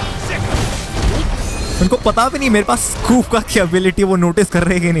 उनको पता भी नहीं मेरे पास स्कूप का क्या एबिलिटी, वो नोटिस कर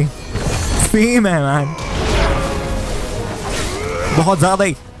रहे कि नहीं. फेम है मैन, बहुत ज्यादा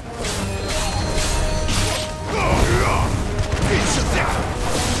ही.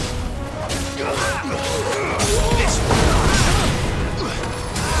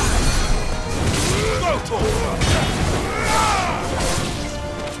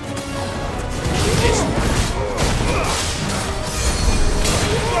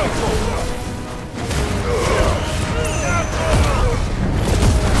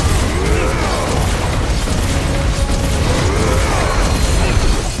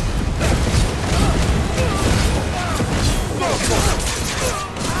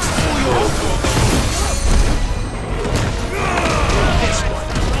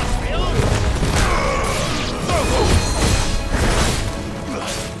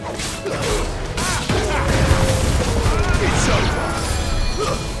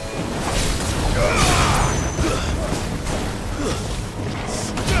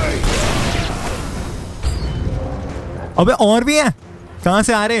 अबे और भी हैं, कहाँ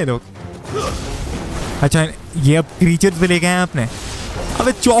से आ रहे हैं लोग? अच्छा ये अब क्रीचर्स भी लेके आए आपने.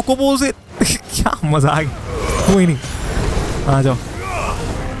 अबे चोकोबो से क्या मजा आ गया. कोई नहीं, आ जाओ.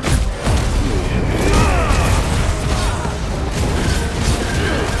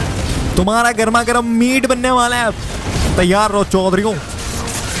 तुम्हारा गर्मा गर्म मीट बनने वाला है, तैयार रहो चौधरियों.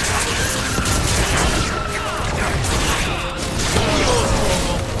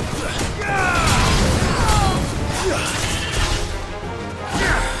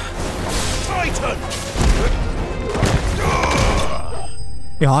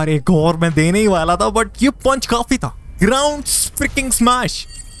 यार एक और मैं देने ही वाला था, बट ये पंच काफी था. Ground fricking smash.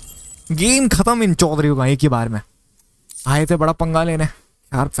 गेम खत्म इन चौधरियों का एक ही बार में. आए थे बड़ा पंगा लेने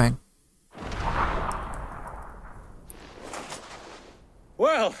यार Fang.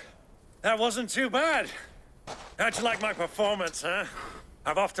 Well, that wasn't too bad. How'd you like my performance, huh?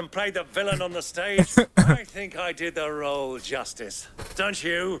 I've often played the villain on the stage. I think I did the role justice. Don't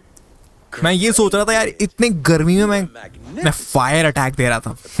you? मैं ये सोच रहा था यार, इतने गर्मी में मैं फायर अटैक दे रहा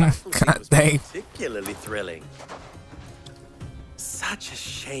था. Particularly thrilling. Such a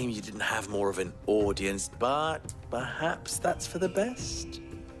shame you didn't have more of an audience, but perhaps that's for the best.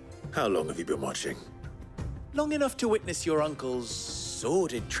 How long have you been watching? Long enough to witness your uncle's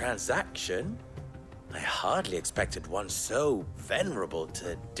sordid transaction. I hardly expected one so venerable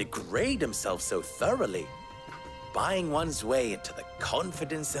to degrade himself so thoroughly, buying one's way into the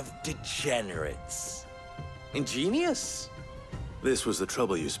confidence of degenerates. Ingenious. This was the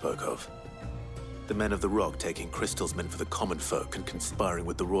trouble you spoke of. The men of the Rock taking crystals meant for the common folk and conspiring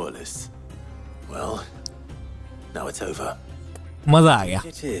with the royalists. Well, now it's over. मजा आ गया.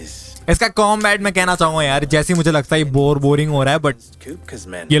 इसका combat मैं कहना चाहूंगा यार, जैसे मुझे लगता है ये बोरिंग हो रहा है, बट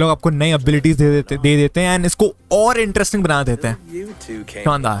ये लोग आपको नई एबिलिटीज दे देते हैं एंड इसको और इंटरेस्टिंग बना देते हैं.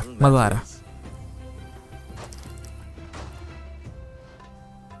 शानदार, मजा आ रहा है.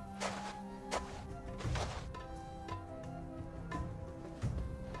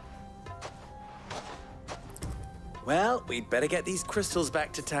 Well, we'd better get these crystals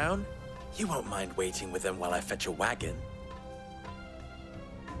back to town. You won't mind waiting with them while I fetch a wagon.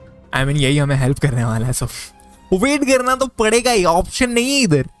 I mean, यही हमें हेल्प करने वाला है सब. वेट करना तो पड़ेगा ही, ऑप्शन नहीं है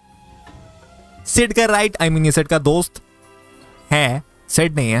इधर. सिड का राइट, I mean ये सिड का दोस्त है,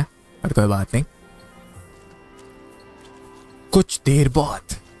 सिड नहीं है, पर कोई बात नहीं. कुछ देर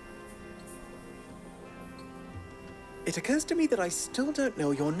बाद It occurs to me that I still don't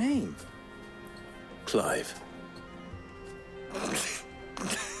know your name. Clive.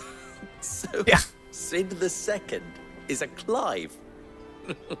 So, Sid the Second is a Clive.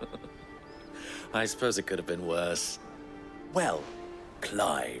 I suppose it could have been worse. Well,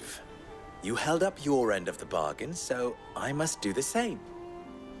 Clive, you held up your end of the bargain, so I must do the same.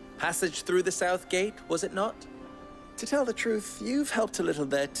 Passage through the south gate, was it not? To tell the truth, you've helped a little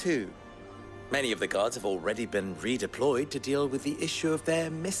there too. Many of the guards have already been redeployed to deal with the issue of their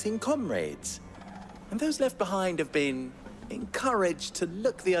missing comrades. And those left behind have been encouraged to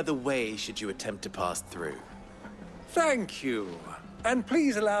look the other way should you attempt to pass through. Thank you. And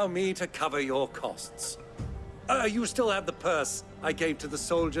please allow me to cover your costs. You still have the purse I gave to the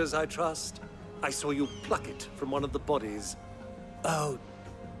soldiers, I trust? I saw you pluck it from one of the bodies. Oh,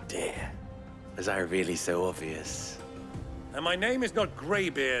 dear. Was I really so obvious? And my name is not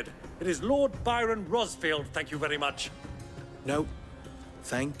Greybeard. It is Lord Byron Rosfield, thank you very much. No,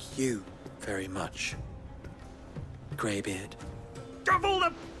 thank you very much, Greybeard. Double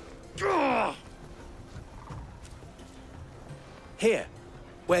the... Here,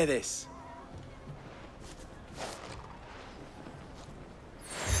 wear this.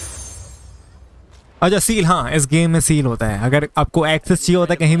 अच्छा, seal. हाँ, इस game में seal होता है. अगर आपको access चाहिए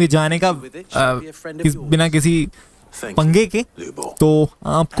होता है कहीं भी जाने का बिना किसी पंगे के, तो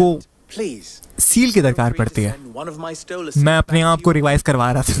आपको सील की दरकार पड़ती है. मैं अपने आप को रिवाइज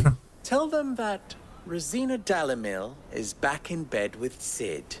करवा रहा था. Tell them that Rosina Dhalmekian is back in bed with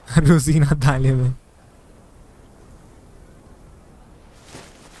Sid. Rosina Dhalmekian.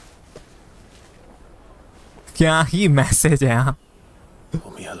 क्या ही मैसेज है यहाँ.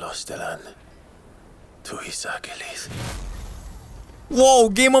 वो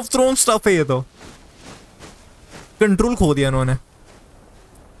गेम ऑफ थ्रोन स्टफ है ये तो. कंट्रोल खो दिया उन्होंने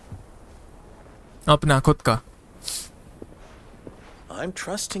अपना खुद का. I'm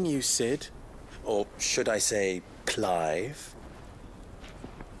trusting you, Sid. Or should I say, Clive?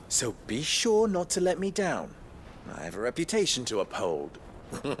 So be sure not to let me down. I have a reputation to uphold.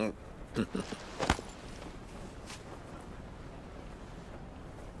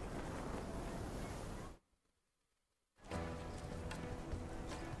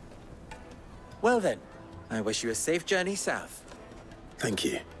 Well then, I wish you a safe journey south. Thank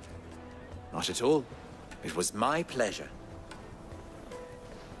you. Not at all. It was my pleasure.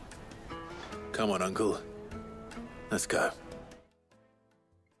 Come on, Uncle. Let's go.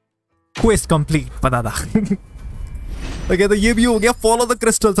 Quest complete. पता था. Okay, तो ये भी हो गया. Follow the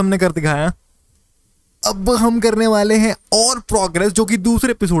crystals हमने कर दिखाया. अब हम करने वाले हैं और प्रोग्रेस, जो कि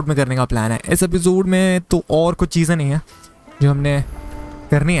दूसरे एपिसोड में करने का प्लान है. इस एपिसोड में तो और कुछ चीजें नहीं है जो हमने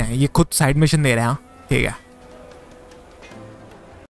करनी है. ये खुद साइड मिशन दे रहे हैं. ठीक है,